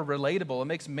Mary more relatable. It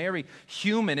makes Mary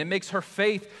human. It makes her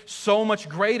faith so much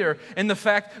greater in the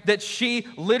fact that she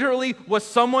literally was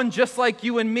someone just like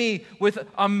you and me with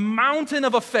a mountain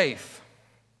of a faith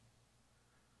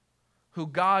who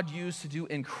God used to do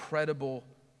incredible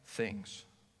things.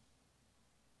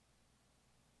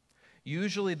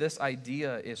 Usually this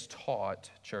idea is taught,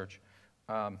 church,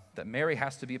 that Mary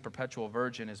has to be a perpetual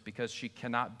virgin is because she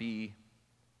can't be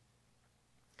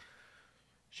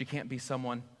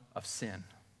someone of sin,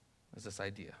 is this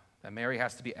idea. That Mary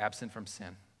has to be absent from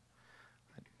sin.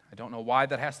 I don't know why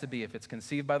that has to be. If it's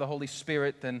conceived by the Holy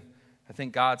Spirit, then I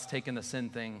think God's taken the sin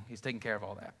thing. He's taken care of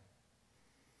all that.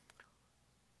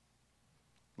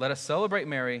 Let us celebrate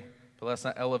Mary, but let's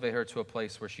not elevate her to a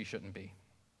place where she shouldn't be.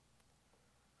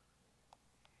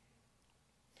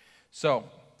 So,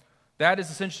 that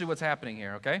is essentially what's happening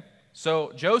here, okay?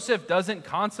 So, Joseph doesn't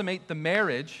consummate the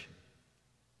marriage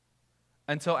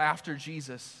until after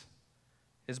Jesus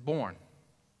is born.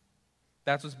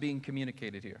 That's what's being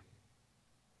communicated here.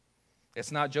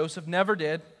 It's not Joseph never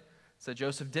did, it's that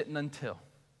Joseph didn't until.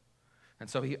 And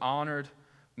so he honored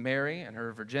Mary and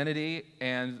her virginity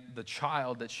and the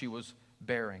child that she was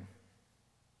bearing.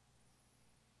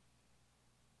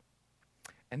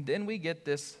 And then we get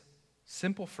this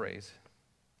simple phrase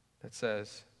that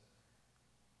says,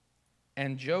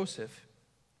 and Joseph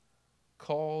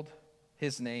called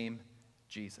his name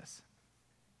Jesus.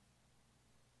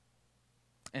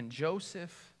 And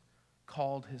Joseph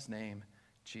called his name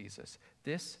Jesus.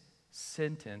 This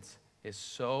sentence is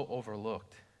so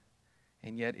overlooked,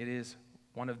 and yet it is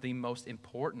one of the most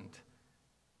important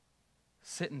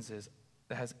sentences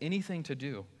that has anything to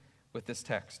do with this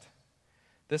text.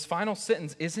 This final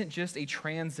sentence isn't just a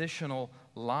transitional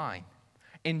line.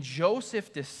 In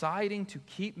Joseph deciding to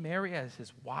keep Mary as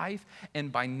his wife,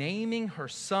 and by naming her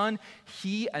son,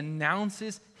 he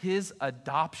announces his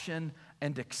adoption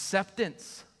and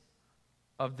acceptance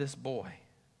of this boy.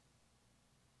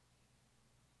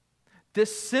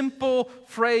 This simple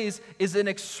phrase is an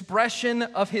expression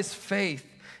of his faith.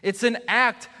 It's an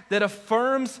act that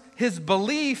affirms his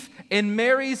belief in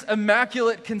Mary's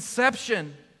immaculate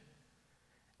conception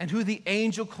and who the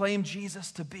angel claimed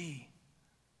Jesus to be.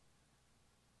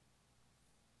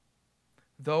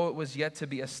 Though it was yet to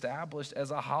be established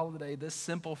as a holiday, this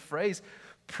simple phrase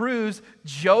proves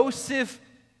Joseph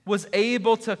was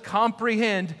able to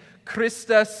comprehend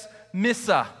Christus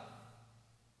Missa.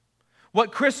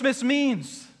 What Christmas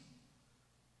means.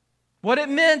 What it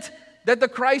meant that the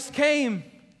Christ came.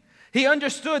 He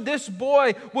understood this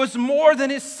boy was more than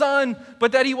his son,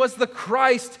 but that he was the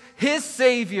Christ, his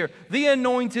Savior, the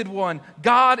Anointed One,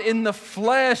 God in the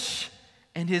flesh.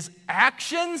 And his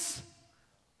actions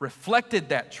reflected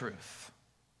that truth.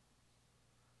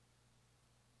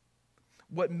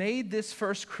 What made this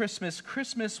first Christmas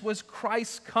Christmas was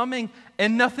Christ's coming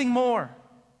and nothing more.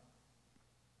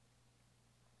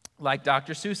 Like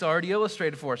Dr. Seuss already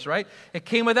illustrated for us, right? It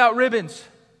came without ribbons.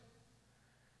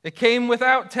 It came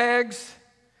without tags.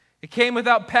 It came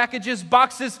without packages,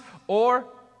 boxes, or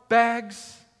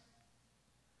bags.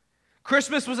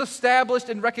 Christmas was established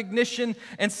in recognition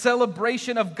and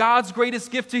celebration of God's greatest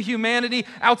gift to humanity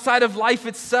outside of life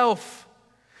itself.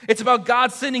 It's about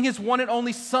God sending His one and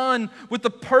only Son with the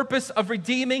purpose of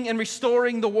redeeming and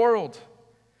restoring the world.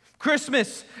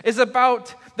 Christmas is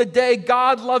about the day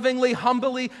God lovingly,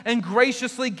 humbly, and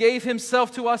graciously gave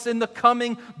Himself to us in the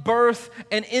coming birth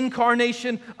and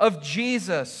incarnation of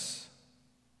Jesus.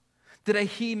 The day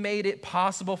He made it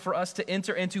possible for us to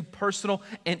enter into personal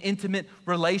and intimate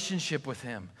relationship with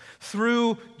Him.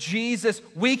 Through Jesus,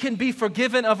 we can be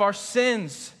forgiven of our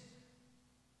sins,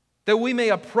 that we may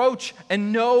approach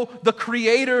and know the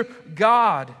Creator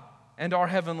God and our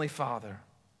Heavenly Father.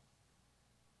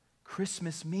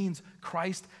 Christmas means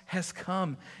Christ has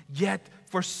come, yet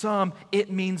for some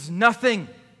it means nothing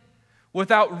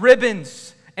without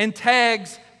ribbons and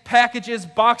tags, packages,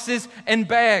 boxes, and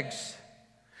bags.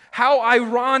 How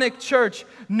ironic, church,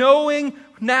 knowing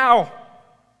now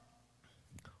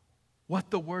what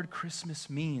the word Christmas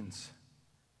means.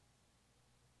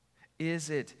 Is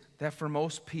it that for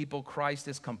most people Christ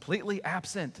is completely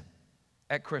absent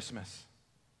at Christmas?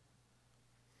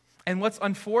 And what's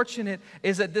unfortunate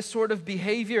is that this sort of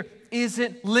behavior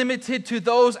isn't limited to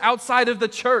those outside of the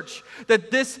church, that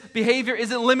this behavior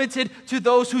isn't limited to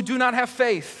those who do not have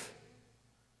faith.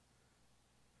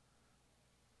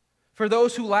 For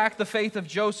those who lack the faith of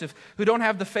Joseph, who don't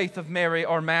have the faith of Mary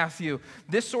or Matthew,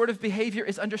 this sort of behavior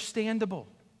is understandable,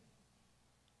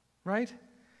 right?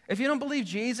 If you don't believe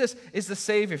Jesus is the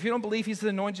Savior, if you don't believe He's the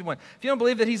Anointed One, if you don't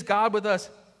believe that He's God with us,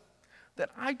 then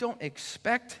I don't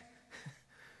expect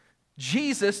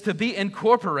Jesus to be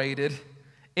incorporated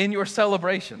in your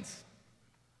celebrations.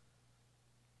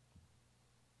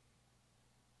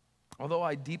 Although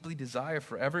I deeply desire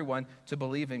for everyone to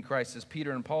believe in Christ, as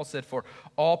Peter and Paul said, for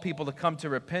all people to come to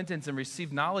repentance and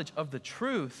receive knowledge of the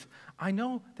truth, I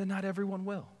know that not everyone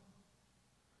will.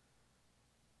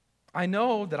 I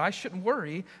know that I shouldn't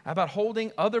worry about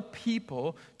holding other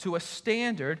people to a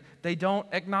standard they don't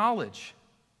acknowledge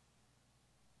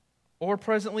or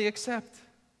presently accept.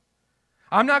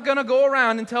 I'm not going to go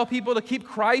around and tell people to keep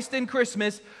Christ in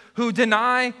Christmas who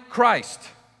deny Christ.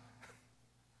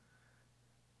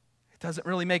 It doesn't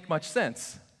really make much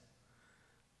sense.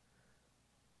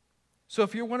 So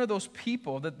if you're one of those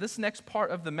people that this next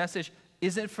part of the message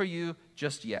isn't for you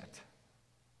just yet,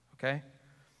 okay?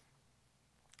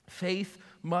 Faith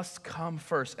must come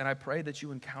first, and I pray that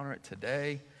you encounter it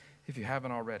today if you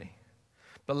haven't already.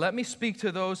 But let me speak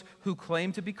to those who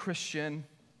claim to be Christian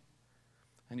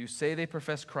and you say they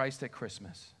profess Christ at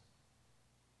Christmas.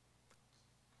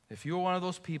 If you're one of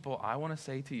those people, I want to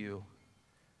say to you,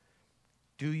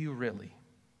 do you really?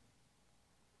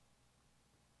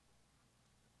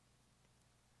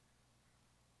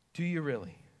 Do you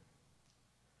really?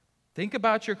 Think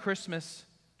about your Christmas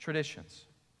traditions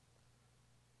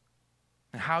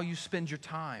and how you spend your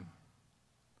time.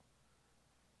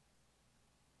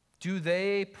 Do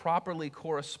they properly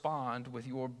correspond with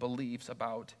your beliefs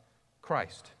about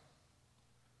Christ?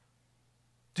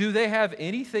 Do they have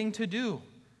anything to do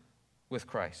with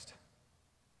Christ?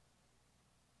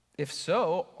 If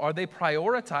so, are they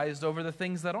prioritized over the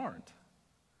things that aren't?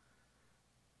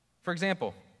 For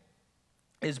example,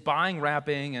 is buying,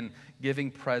 wrapping, and giving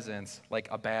presents like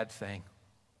a bad thing?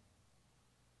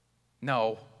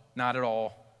 No, not at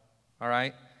all. All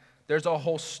right? There's a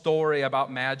whole story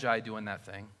about Magi doing that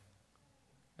thing.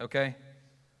 Okay?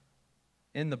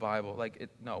 In the Bible,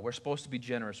 no, we're supposed to be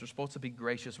generous. We're supposed to be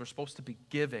gracious. We're supposed to be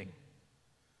giving.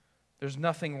 There's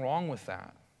nothing wrong with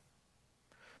that.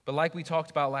 But like we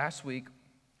talked about last week,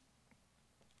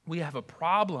 we have a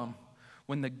problem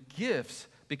when the gifts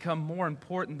become more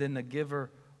important than the giver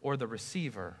or the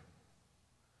receiver.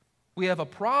 We have a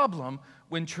problem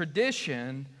when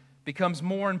tradition becomes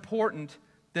more important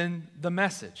than the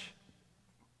message.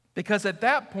 Because at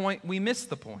that point, we miss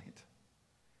the point.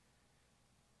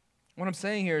 What I'm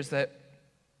saying here is that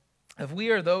if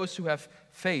we are those who have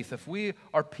faith, if we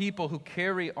are people who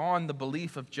carry on the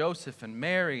belief of Joseph and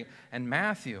Mary and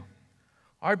Matthew,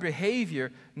 our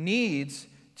behavior needs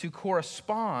to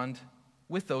correspond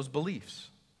with those beliefs.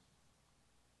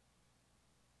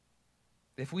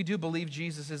 If we do believe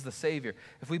Jesus is the Savior,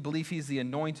 if we believe He's the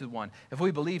Anointed One, if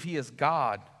we believe He is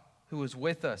God who is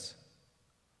with us,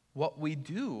 what we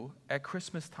do at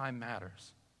Christmas time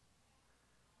matters.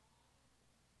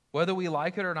 Whether we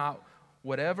like it or not,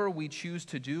 whatever we choose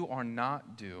to do or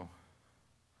not do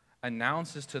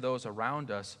announces to those around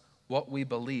us what we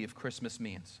believe Christmas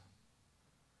means.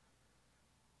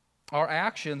 Our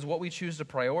actions, what we choose to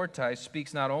prioritize,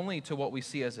 speaks not only to what we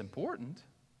see as important,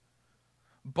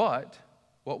 but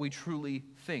what we truly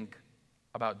think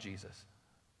about Jesus.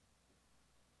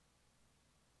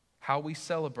 How we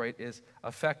celebrate is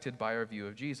affected by our view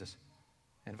of Jesus,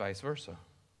 and vice versa.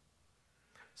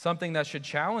 Something that should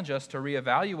challenge us to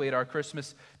reevaluate our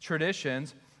Christmas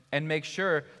traditions and make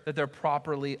sure that they're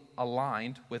properly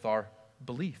aligned with our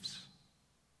beliefs.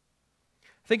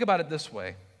 Think about it this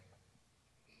way.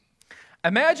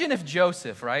 Imagine if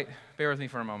Joseph, right? Bear with me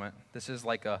for a moment. This is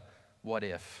like a what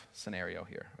if scenario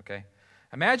here, okay?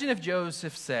 Imagine if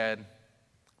Joseph said,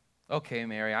 okay,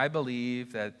 Mary, I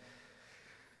believe that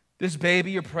this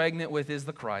baby you're pregnant with is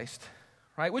the Christ,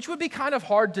 right? Which would be kind of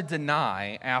hard to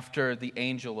deny after the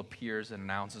angel appears and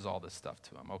announces all this stuff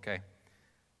to him, okay?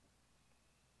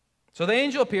 So the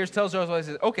angel appears, tells Joseph,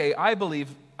 says, okay, I believe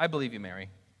you, Mary.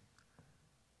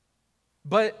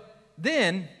 But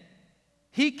then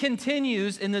he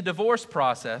continues in the divorce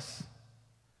process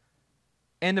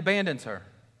and abandons her.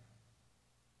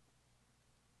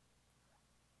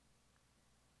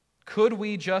 Could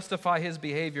we justify his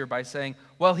behavior by saying,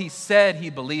 well, he said he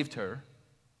believed her,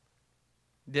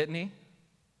 didn't he?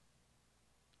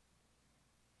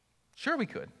 Sure we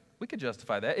could. We could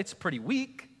justify that. It's pretty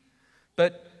weak,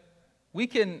 but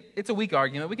it's a weak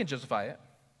argument, we can justify it.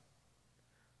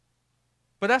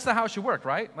 But that's not how it should work,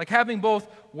 right? Like having both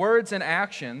words and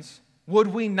actions, would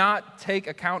we not take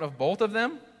account of both of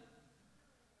them?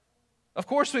 Of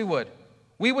course we would.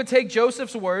 We would take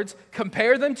Joseph's words,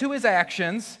 compare them to his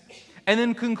actions, and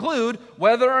then conclude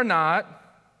whether or not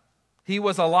he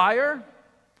was a liar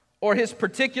or his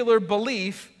particular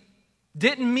belief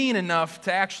didn't mean enough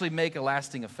to actually make a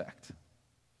lasting effect.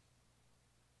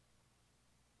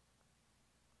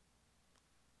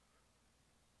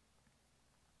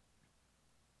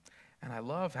 And I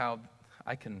love how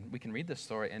we can read this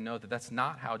story and know that that's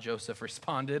not how Joseph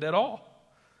responded at all.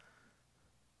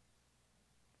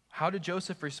 How did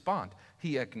Joseph respond?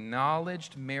 He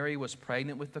acknowledged Mary was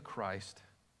pregnant with the Christ.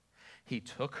 He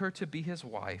took her to be his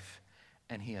wife,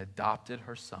 and he adopted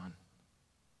her son.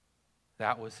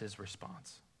 That was his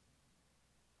response.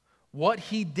 What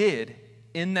he did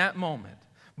in that moment,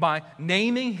 by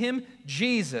naming him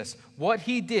Jesus, what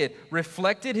he did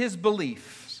reflected his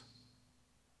beliefs,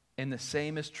 and the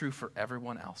same is true for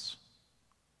everyone else.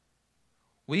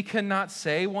 We cannot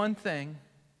say one thing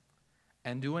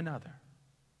and do another.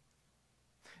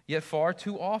 Yet far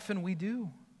too often we do.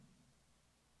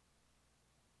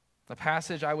 The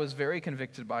passage I was very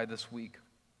convicted by this week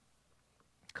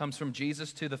comes from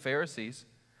Jesus to the Pharisees,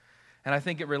 and I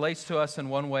think it relates to us in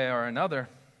one way or another.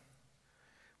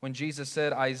 When Jesus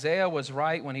said, Isaiah was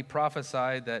right when he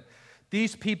prophesied that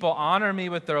these people honor me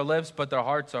with their lips, but their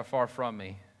hearts are far from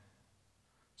me.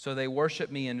 So they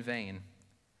worship me in vain.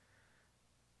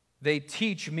 They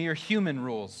teach mere human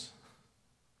rules.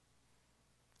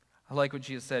 I like what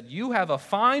Jesus said. You have a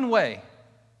fine way.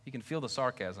 You can feel the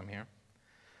sarcasm here.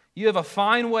 You have a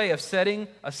fine way of setting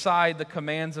aside the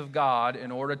commands of God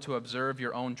in order to observe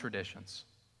your own traditions.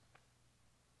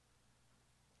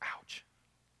 Ouch.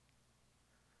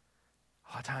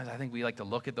 A lot of times I think we like to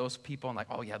look at those people and like,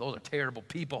 oh yeah, those are terrible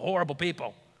people, horrible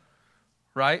people.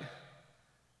 Right?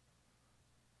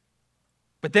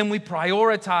 But then we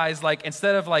prioritize, like,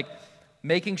 instead of like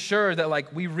making sure that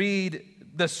like we read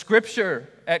the scripture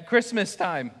at Christmas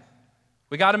time.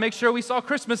 We got to make sure we saw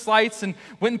Christmas lights and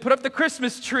went and put up the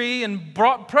Christmas tree and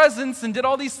brought presents and did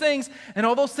all these things. And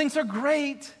all those things are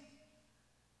great.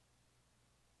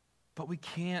 But we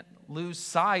can't lose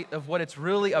sight of what it's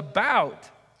really about.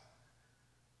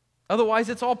 Otherwise,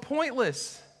 it's all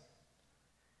pointless.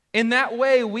 In that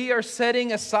way, we are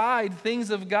setting aside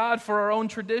things of God for our own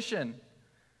tradition.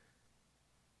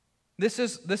 This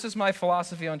is my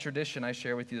philosophy on tradition I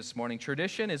share with you this morning.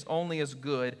 Tradition is only as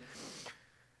good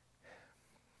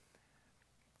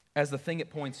as the thing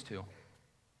it points to.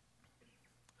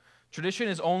 Tradition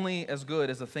is only as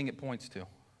good as the thing it points to.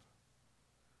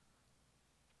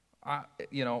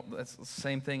 That's the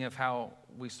same thing of how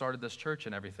we started this church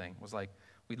and everything. It was like,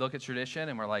 we look at tradition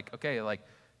and we're like, okay, like,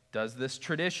 does this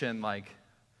tradition, like,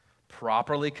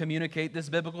 properly communicate this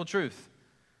biblical truth?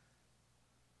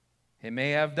 It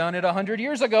may have done it 100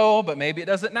 years ago, but maybe it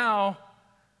doesn't now.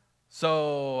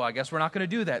 So I guess we're not going to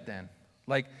do that then.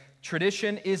 Like,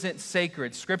 tradition isn't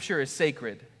sacred. Scripture is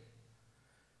sacred.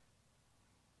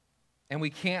 And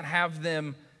we can't have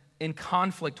them in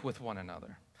conflict with one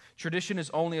another. Tradition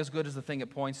is only as good as the thing it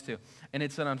points to. And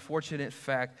it's an unfortunate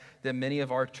fact that many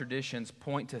of our traditions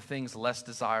point to things less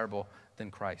desirable than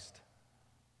Christ.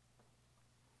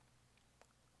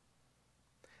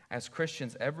 As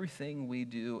Christians, everything we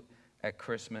do at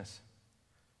Christmas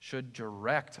should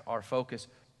direct our focus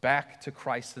back to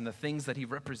Christ and the things that he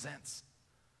represents.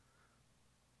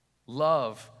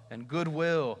 Love and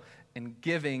goodwill and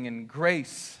giving and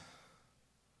grace.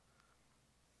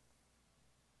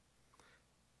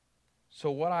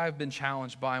 So what I've been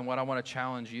challenged by and what I want to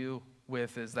challenge you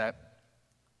with is that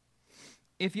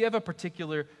if you have a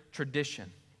particular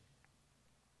tradition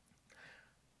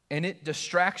and it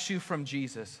distracts you from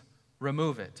Jesus,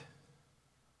 remove it.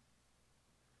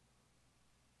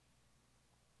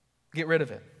 Get rid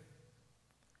of it.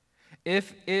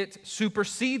 If it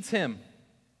supersedes him,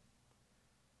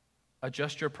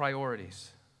 adjust your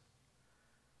priorities.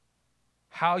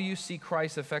 How you see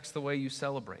Christ affects the way you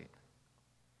celebrate.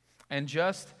 And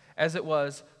just as it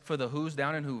was for the Who's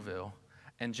down in Whoville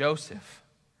and Joseph,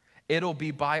 it'll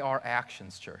be by our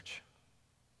actions, church.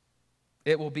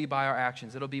 It will be by our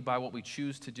actions. It'll be by what we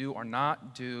choose to do or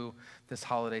not do this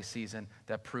holiday season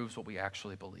that proves what we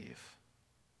actually believe.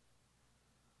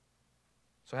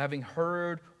 So having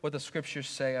heard what the scriptures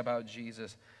say about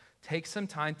Jesus, take some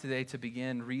time today to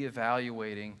begin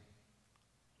reevaluating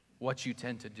what you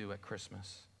tend to do at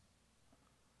Christmas.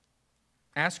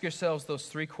 Ask yourselves those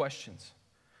three questions.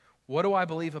 What do I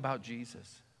believe about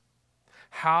Jesus?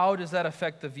 How does that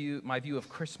affect my view of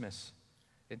Christmas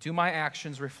Do my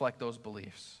actions reflect those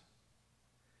beliefs?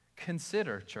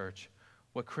 Consider, church,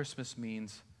 what Christmas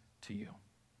means to you.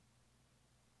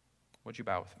 Would you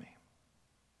bow with me?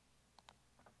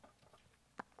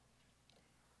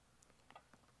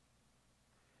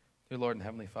 Dear Lord and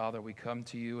Heavenly Father, we come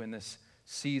to you in this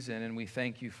season and we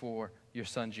thank you for your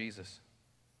Son, Jesus.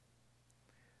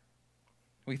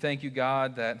 We thank you,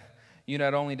 God, that you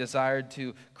not only desired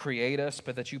to create us,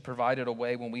 but that you provided a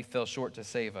way when we fell short to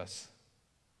save us.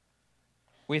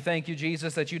 We thank you,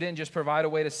 Jesus, that you didn't just provide a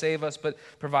way to save us, but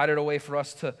provided a way for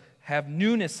us to have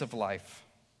newness of life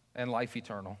and life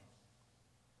eternal.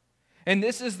 And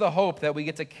this is the hope that we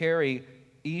get to carry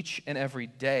each and every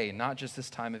day, not just this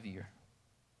time of year.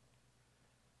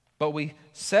 But we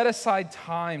set aside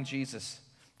time, Jesus,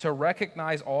 to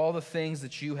recognize all the things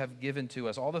that you have given to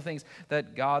us, all the things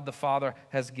that God the Father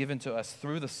has given to us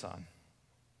through the Son.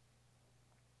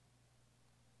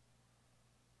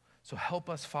 So help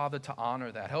us, Father, to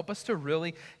honor that. Help us to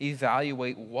really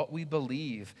evaluate what we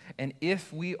believe and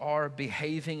if we are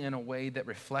behaving in a way that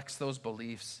reflects those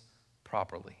beliefs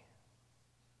properly.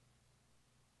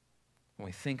 When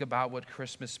we think about what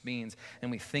Christmas means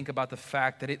and we think about the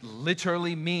fact that it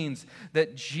literally means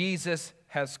that Jesus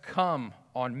has come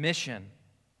on mission.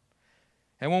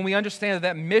 And when we understand that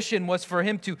that mission was for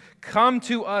him to come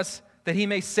to us that he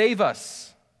may save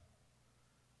us,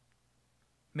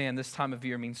 man, this time of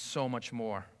year means so much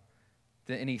more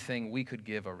than anything we could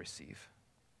give or receive.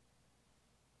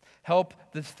 Help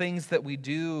the things that we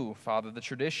do, Father, the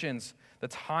traditions, the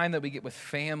time that we get with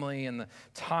family and the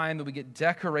time that we get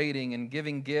decorating and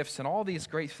giving gifts and all these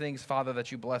great things, Father,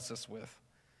 that you bless us with.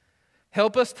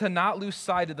 Help us to not lose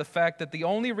sight of the fact that the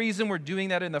only reason we're doing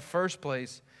that in the first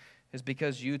place is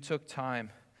because you took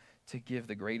time to give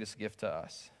the greatest gift to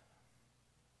us.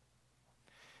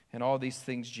 And all these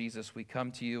things, Jesus, we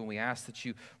come to you and we ask that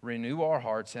you renew our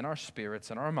hearts and our spirits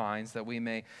and our minds that we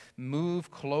may move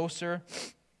closer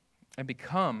and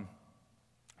become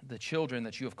the children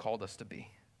that you have called us to be.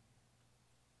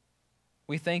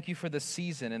 We thank you for this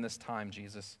season and this time,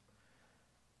 Jesus.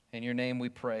 In your name we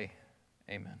pray.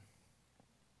 Amen.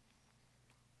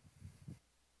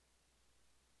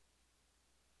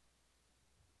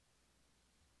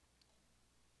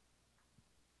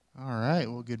 All right,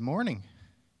 well, good morning.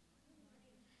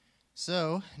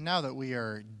 So, now that we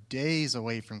are days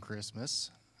away from Christmas,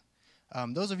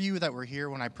 those of you that were here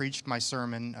when I preached my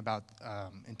sermon about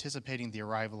anticipating the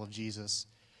arrival of Jesus,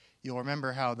 you'll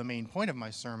remember how the main point of my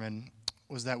sermon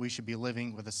was that we should be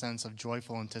living with a sense of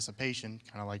joyful anticipation,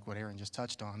 kind of like what Aaron just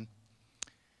touched on,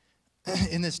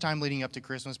 in this time leading up to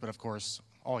Christmas, but of course,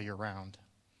 all year round,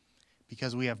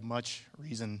 because we have much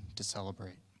reason to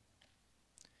celebrate.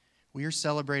 We are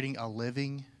celebrating a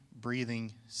living,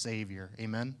 breathing Savior.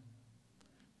 Amen?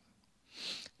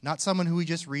 Not someone who we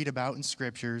just read about in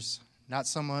scriptures, not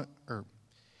someone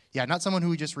who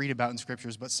we just read about in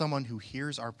scriptures, but someone who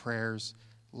hears our prayers,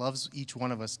 loves each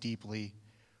one of us deeply,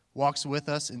 walks with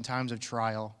us in times of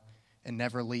trial, and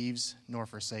never leaves nor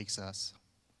forsakes us.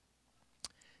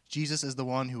 Jesus is the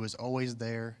one who is always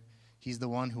there. He's the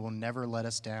one who will never let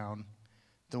us down,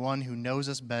 the one who knows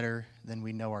us better than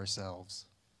we know ourselves.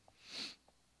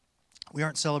 We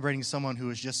aren't celebrating someone who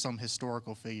is just some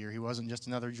historical figure. He wasn't just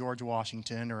another George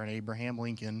Washington or an Abraham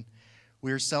Lincoln.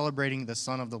 We are celebrating the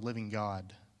Son of the living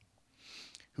God,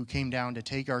 who came down to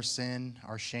take our sin,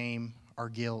 our shame, our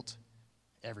guilt,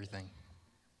 everything,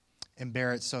 and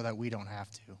bear it so that we don't have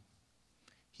to.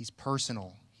 He's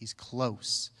personal. He's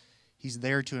close. He's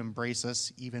there to embrace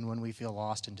us even when we feel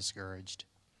lost and discouraged.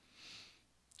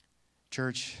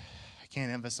 Church, I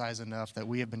can't emphasize enough that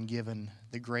we have been given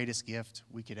the greatest gift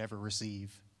we could ever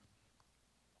receive.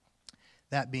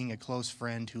 That being a close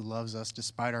friend who loves us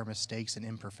despite our mistakes and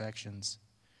imperfections,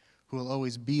 who will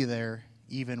always be there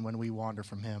even when we wander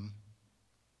from him.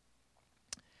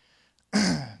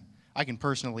 I can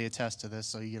personally attest to this,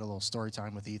 so you get a little story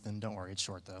time with Ethan. Don't worry, it's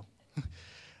short though.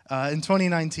 In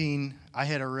 2019, I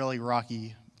hit a really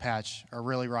rocky patch, a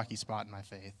really rocky spot in my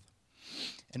faith.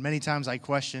 And many times I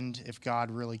questioned if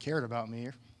God really cared about me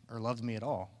or loved me at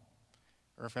all,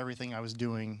 or if everything I was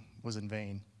doing was in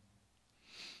vain.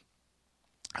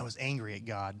 I was angry at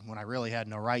God when I really had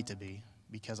no right to be,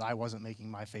 because I wasn't making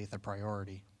my faith a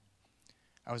priority.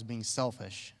 I was being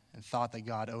selfish and thought that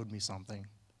God owed me something.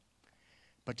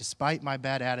 But despite my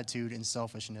bad attitude and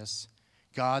selfishness,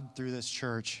 God, through this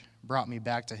church, brought me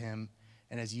back to him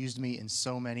and has used me in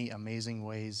so many amazing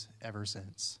ways ever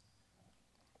since.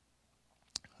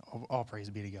 All praise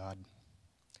be to God.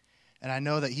 And I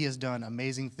know that he has done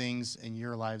amazing things in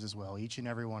your lives as well, each and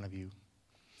every one of you.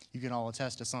 You can all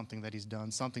attest to something that he's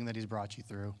done, something that he's brought you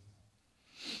through.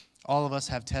 All of us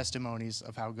have testimonies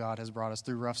of how God has brought us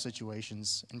through rough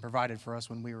situations and provided for us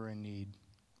when we were in need.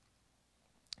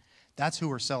 That's who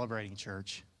we're celebrating,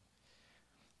 church.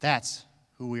 That's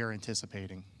who we are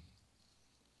anticipating.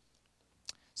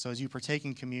 So as you partake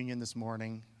in communion this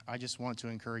morning, I just want to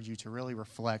encourage you to really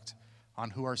reflect on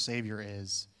who our Savior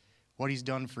is, what he's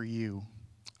done for you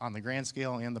on the grand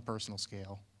scale and the personal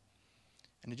scale,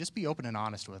 and to just be open and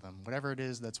honest with him. Whatever it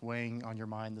is that's weighing on your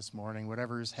mind this morning,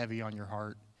 whatever is heavy on your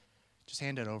heart, just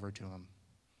hand it over to him.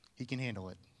 He can handle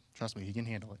it. Trust me, he can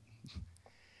handle it.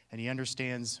 And he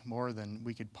understands more than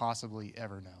we could possibly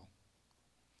ever know.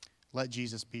 Let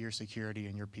Jesus be your security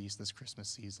and your peace this Christmas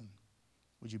season.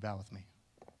 Would you bow with me?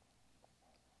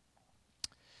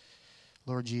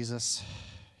 Lord Jesus,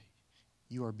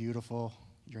 you are beautiful.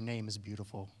 Your name is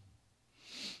beautiful.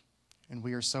 And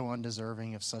we are so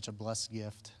undeserving of such a blessed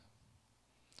gift.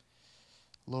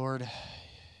 Lord,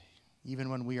 even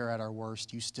when we are at our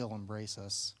worst, you still embrace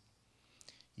us.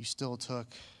 You still took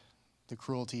the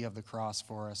cruelty of the cross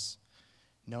for us,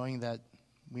 knowing that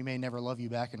we may never love you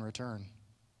back in return.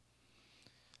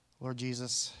 Lord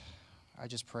Jesus, I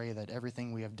just pray that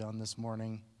everything we have done this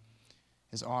morning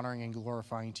is honoring and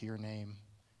glorifying to your name.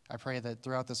 I pray that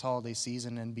throughout this holiday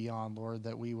season and beyond, Lord,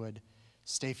 that we would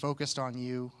stay focused on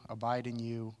you, abide in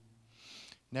you,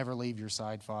 never leave your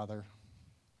side, Father.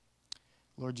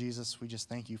 Lord Jesus, we just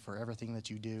thank you for everything that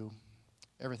you do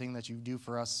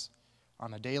for us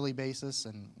on a daily basis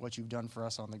and what you've done for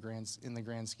us in the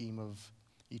grand scheme of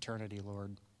eternity,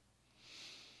 Lord.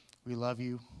 We love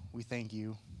you, we thank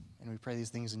you, and we pray these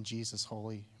things in Jesus'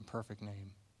 holy and perfect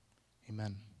name.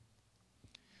 Amen.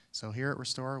 So here at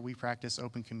Restore, we practice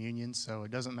open communion, so it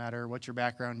doesn't matter what your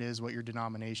background is, what your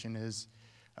denomination is.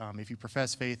 If you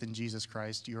profess faith in Jesus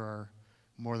Christ, you are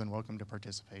more than welcome to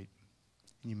participate.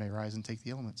 And you may rise and take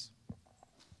the elements.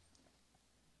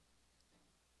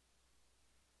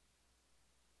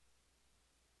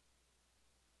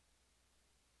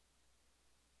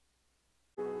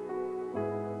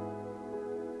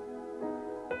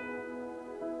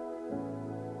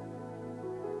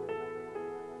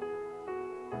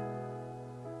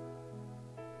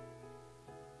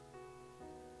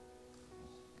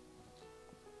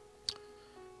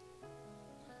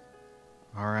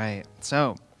 All right,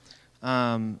 so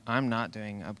I'm not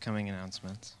doing upcoming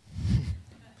announcements.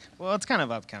 Well, it's kind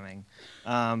of upcoming,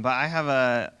 but I have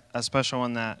a special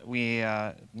one that we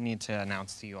need to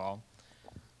announce to you all.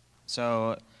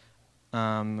 So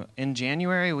in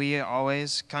January, we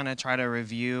always kind of try to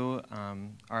review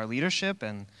our leadership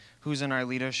and who's in our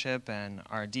leadership and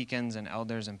our deacons and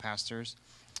elders and pastors.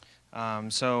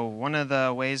 So one of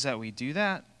the ways that we do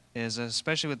that is,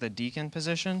 especially with the deacon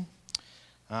position,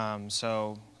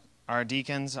 so our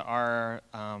deacons are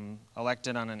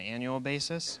elected on an annual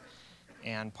basis,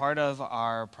 and part of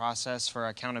our process for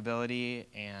accountability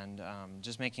and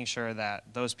just making sure that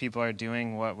those people are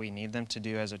doing what we need them to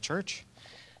do as a church,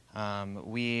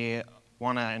 we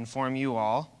want to inform you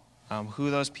all who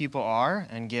those people are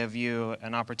and give you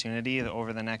an opportunity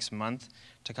over the next month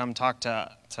to come talk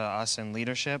to us in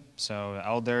leadership, so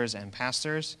elders and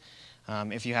pastors.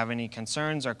 If you have any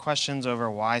concerns or questions over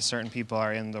why certain people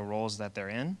are in the roles that they're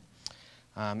in.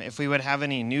 If we would have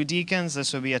any new deacons,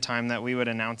 this would be a time that we would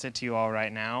announce it to you all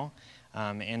right now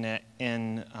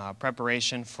in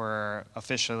preparation for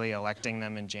officially electing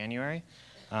them in January.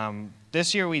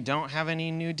 This year we don't have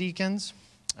any new deacons,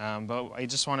 but I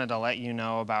just wanted to let you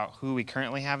know about who we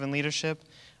currently have in leadership.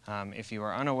 If you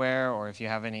are unaware or if you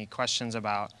have any questions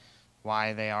about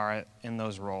why they are in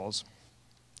those roles.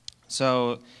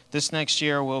 So this next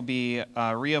year we'll be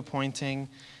reappointing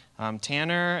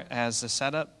Tanner as the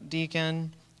setup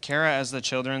deacon, Kara as the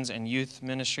children's and youth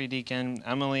ministry deacon,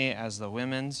 Emily as the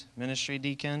women's ministry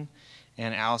deacon,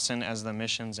 and Allison as the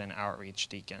missions and outreach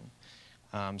deacon.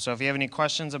 So if you have any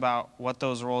questions about what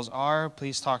those roles are,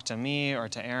 please talk to me or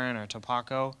to Aaron or to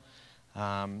Paco.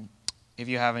 If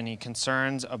you have any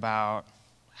concerns about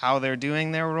how they're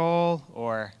doing their role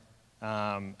or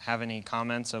have any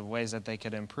comments of ways that they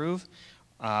could improve,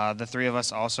 the three of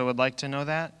us also would like to know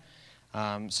that.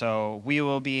 So we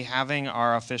will be having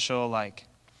our official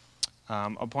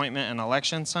appointment and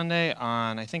election Sunday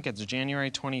on, I think it's January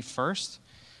 21st.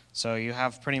 So you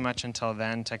have pretty much until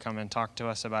then to come and talk to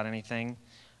us about anything.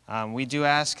 We do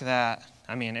ask that,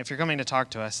 if you're coming to talk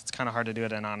to us, it's kind of hard to do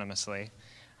it anonymously.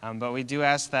 But we do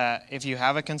ask that if you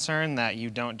have a concern that you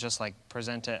don't just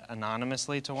present it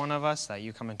anonymously to one of us, that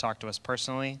you come and talk to us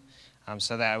personally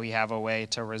so that we have a way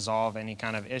to resolve any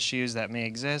kind of issues that may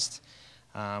exist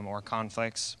or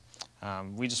conflicts.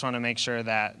 We just want to make sure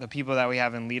that the people that we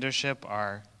have in leadership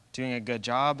are doing a good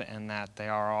job and that they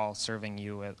are all serving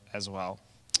you as well.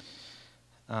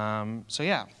 And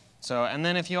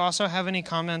then if you also have any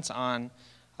comments on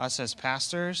us as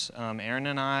pastors, Aaron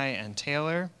and I and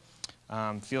Taylor,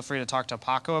 feel free to talk to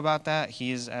Paco about that.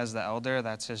 He's, as the elder,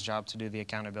 that's his job to do the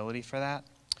accountability for that.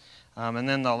 And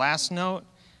then the last note,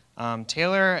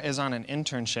 Taylor is on an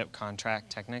internship contract,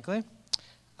 technically,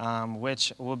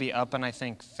 which will be up in, I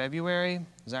think, February.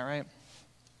 Is that right?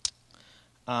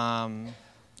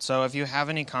 So if you have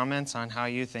any comments on how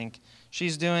you think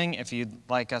she's doing, if you'd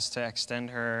like us to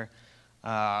extend her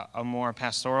a more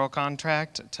pastoral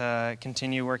contract to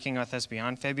continue working with us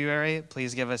beyond February,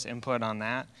 please give us input on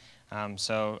that.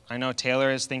 So I know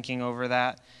Taylor is thinking over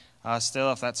that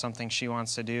still, if that's something she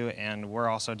wants to do, and we're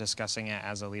also discussing it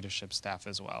as a leadership staff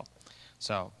as well.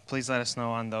 So please let us know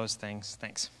on those things.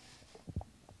 Thanks.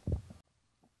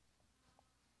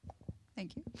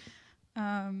 Thank you.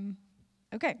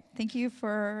 Okay, thank you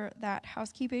for that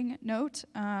housekeeping note.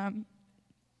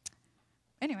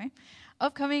 Anyway,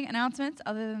 upcoming announcements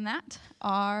other than that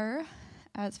are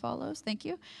as follows. Thank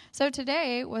you. So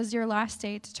today was your last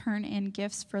day to turn in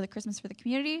gifts for the Christmas for the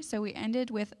community. So we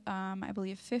ended with, I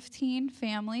believe, 15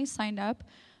 families signed up,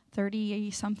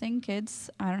 30-something kids.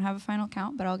 I don't have a final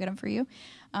count, but I'll get them for you.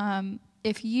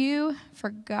 If you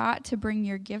forgot to bring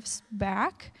your gifts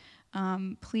back,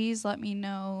 please let me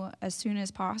know as soon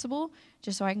as possible,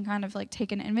 just so I can kind of like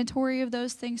take an inventory of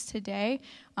those things today.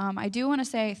 I do want to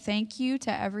say thank you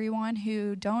to everyone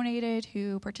who donated,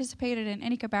 who participated in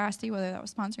any capacity, whether that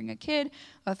was sponsoring a kid,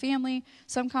 a family,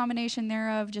 some combination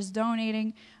thereof, just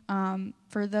donating.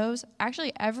 For those,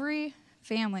 actually every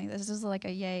family, this is like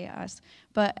a yay us,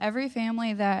 but every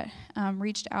family that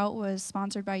reached out was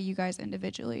sponsored by you guys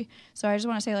individually. So I just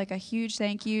want to say like a huge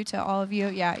thank you to all of you.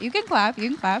 Yeah, you can clap,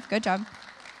 good job.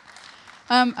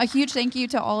 A huge thank you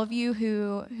to all of you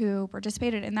who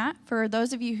participated in that. For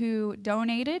those of you who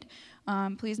donated,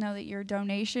 please know that your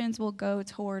donations will go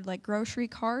toward like grocery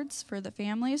cards for the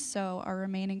families, so our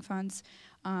remaining funds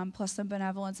plus some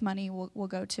benevolence money will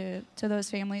go to those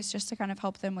families just to kind of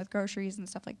help them with groceries and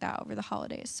stuff like that over the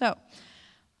holidays. So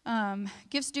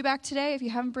gifts due back today. If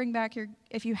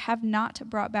you have not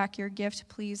brought back your gift,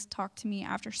 please talk to me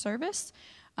after service.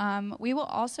 We will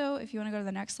also, if you want to go to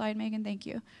the next slide, Megan, thank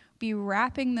you, be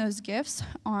wrapping those gifts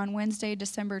on Wednesday,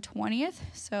 December 20th.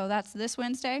 So that's this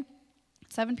Wednesday,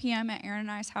 7 p.m. at Aaron and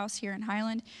I's house here in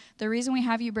Highland. The reason we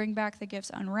have you bring back the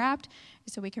gifts unwrapped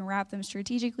is so we can wrap them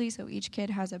strategically so each kid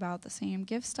has about the same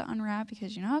gifts to unwrap,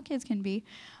 because you know how kids can be.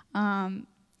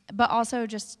 But also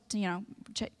just,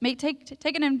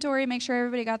 take an inventory, make sure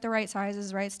everybody got the right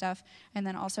sizes, right stuff, and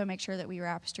then also make sure that we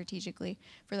wrap strategically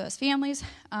for those families.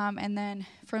 And then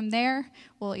from there,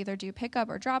 we'll either do pickup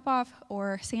or drop off,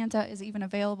 or Santa is even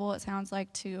available, it sounds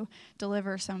like, to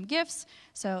deliver some gifts.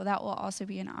 So that will also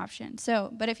be an option.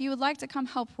 But if you would like to come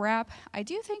help wrap, I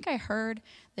do think I heard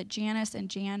that Janice and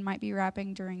Jan might be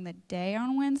wrapping during the day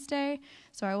on Wednesday.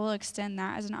 So I will extend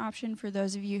that as an option for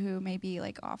those of you who may be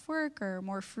like off work or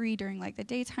more free during like the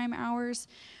daytime hours,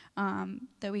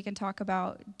 that we can talk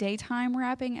about daytime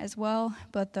wrapping as well.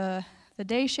 But the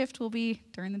day shift will be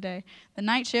during the day. The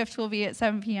night shift will be at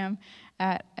 7 p.m.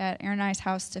 at Aaron and I's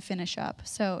house to finish up.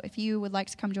 So if you would like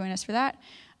to come join us for that,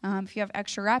 if you have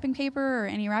extra wrapping paper or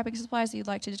any wrapping supplies that you'd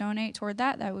like to donate toward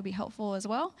that, that would be helpful as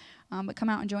well. But come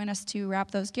out and join us to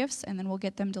wrap those gifts, and then we'll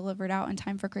get them delivered out in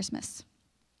time for Christmas.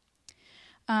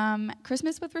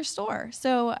 Christmas with Restore.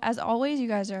 So as always, you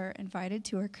guys are invited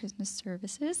to our Christmas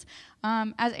services.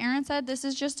 As Aaron said, this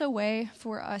is just a way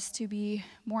for us to be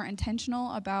more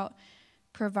intentional about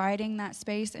providing that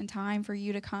space and time for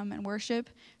you to come and worship.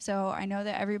 So I know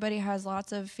that everybody has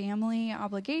lots of family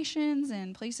obligations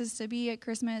and places to be at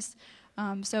Christmas.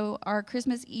 So our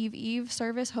Christmas Eve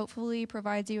service hopefully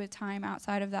provides you a time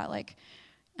outside of that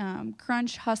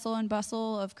crunch, hustle, and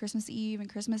bustle of Christmas Eve and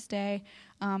Christmas Day.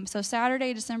 So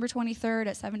Saturday, December 23rd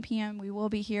at 7 p.m., we will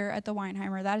be here at the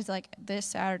Weinheimer. That is this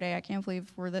Saturday. I can't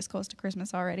believe we're this close to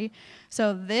Christmas already.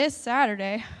 So this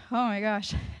Saturday, oh my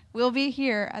gosh, we'll be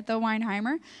here at the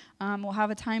Weinheimer. We'll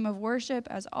have a time of worship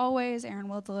as always. Aaron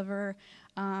will deliver,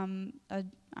 I'm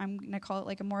going to call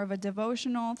it more of a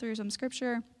devotional through some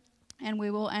scripture. And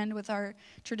we will end with our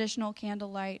traditional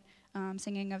candlelight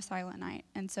singing of Silent Night.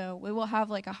 And so we will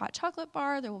have a hot chocolate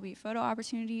bar. There will be photo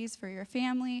opportunities for your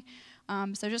family.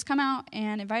 So just come out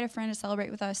and invite a friend to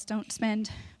celebrate with us. Don't spend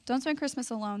Christmas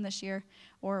alone this year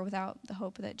or without the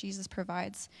hope that Jesus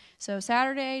provides. So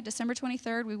Saturday, December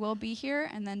 23rd, we will be here.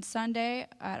 And then Sunday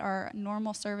at our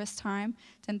normal service time,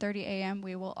 10:30 a.m.,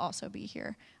 we will also be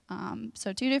here.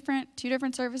 So two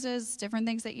different services, different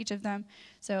things at each of them.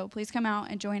 So please come out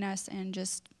and join us, and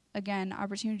just, again,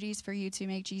 opportunities for you to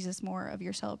make Jesus more of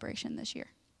your celebration this year.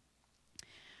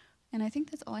 And I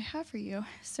think that's all I have for you.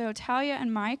 So Talia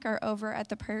and Mike are over at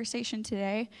the prayer station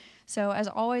today. So as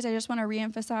always, I just want to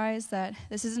reemphasize that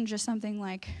this isn't just something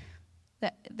like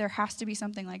that there has to be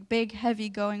something like big, heavy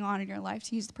going on in your life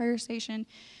to use the prayer station.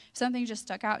 If something just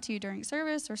stuck out to you during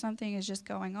service, or something is just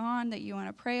going on that you want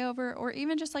to pray over, or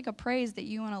even just like a praise that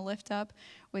you want to lift up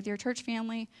with your church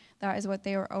family, that is what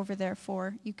they are over there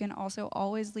for. You can also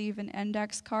always leave an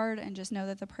index card and just know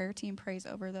that the prayer team prays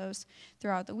over those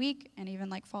throughout the week and even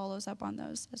like follows up on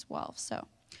those as well. So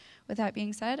with that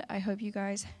being said, I hope you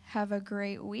guys have a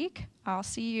great week. I'll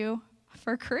see you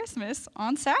for Christmas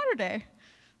on Saturday.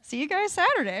 See you guys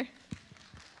Saturday.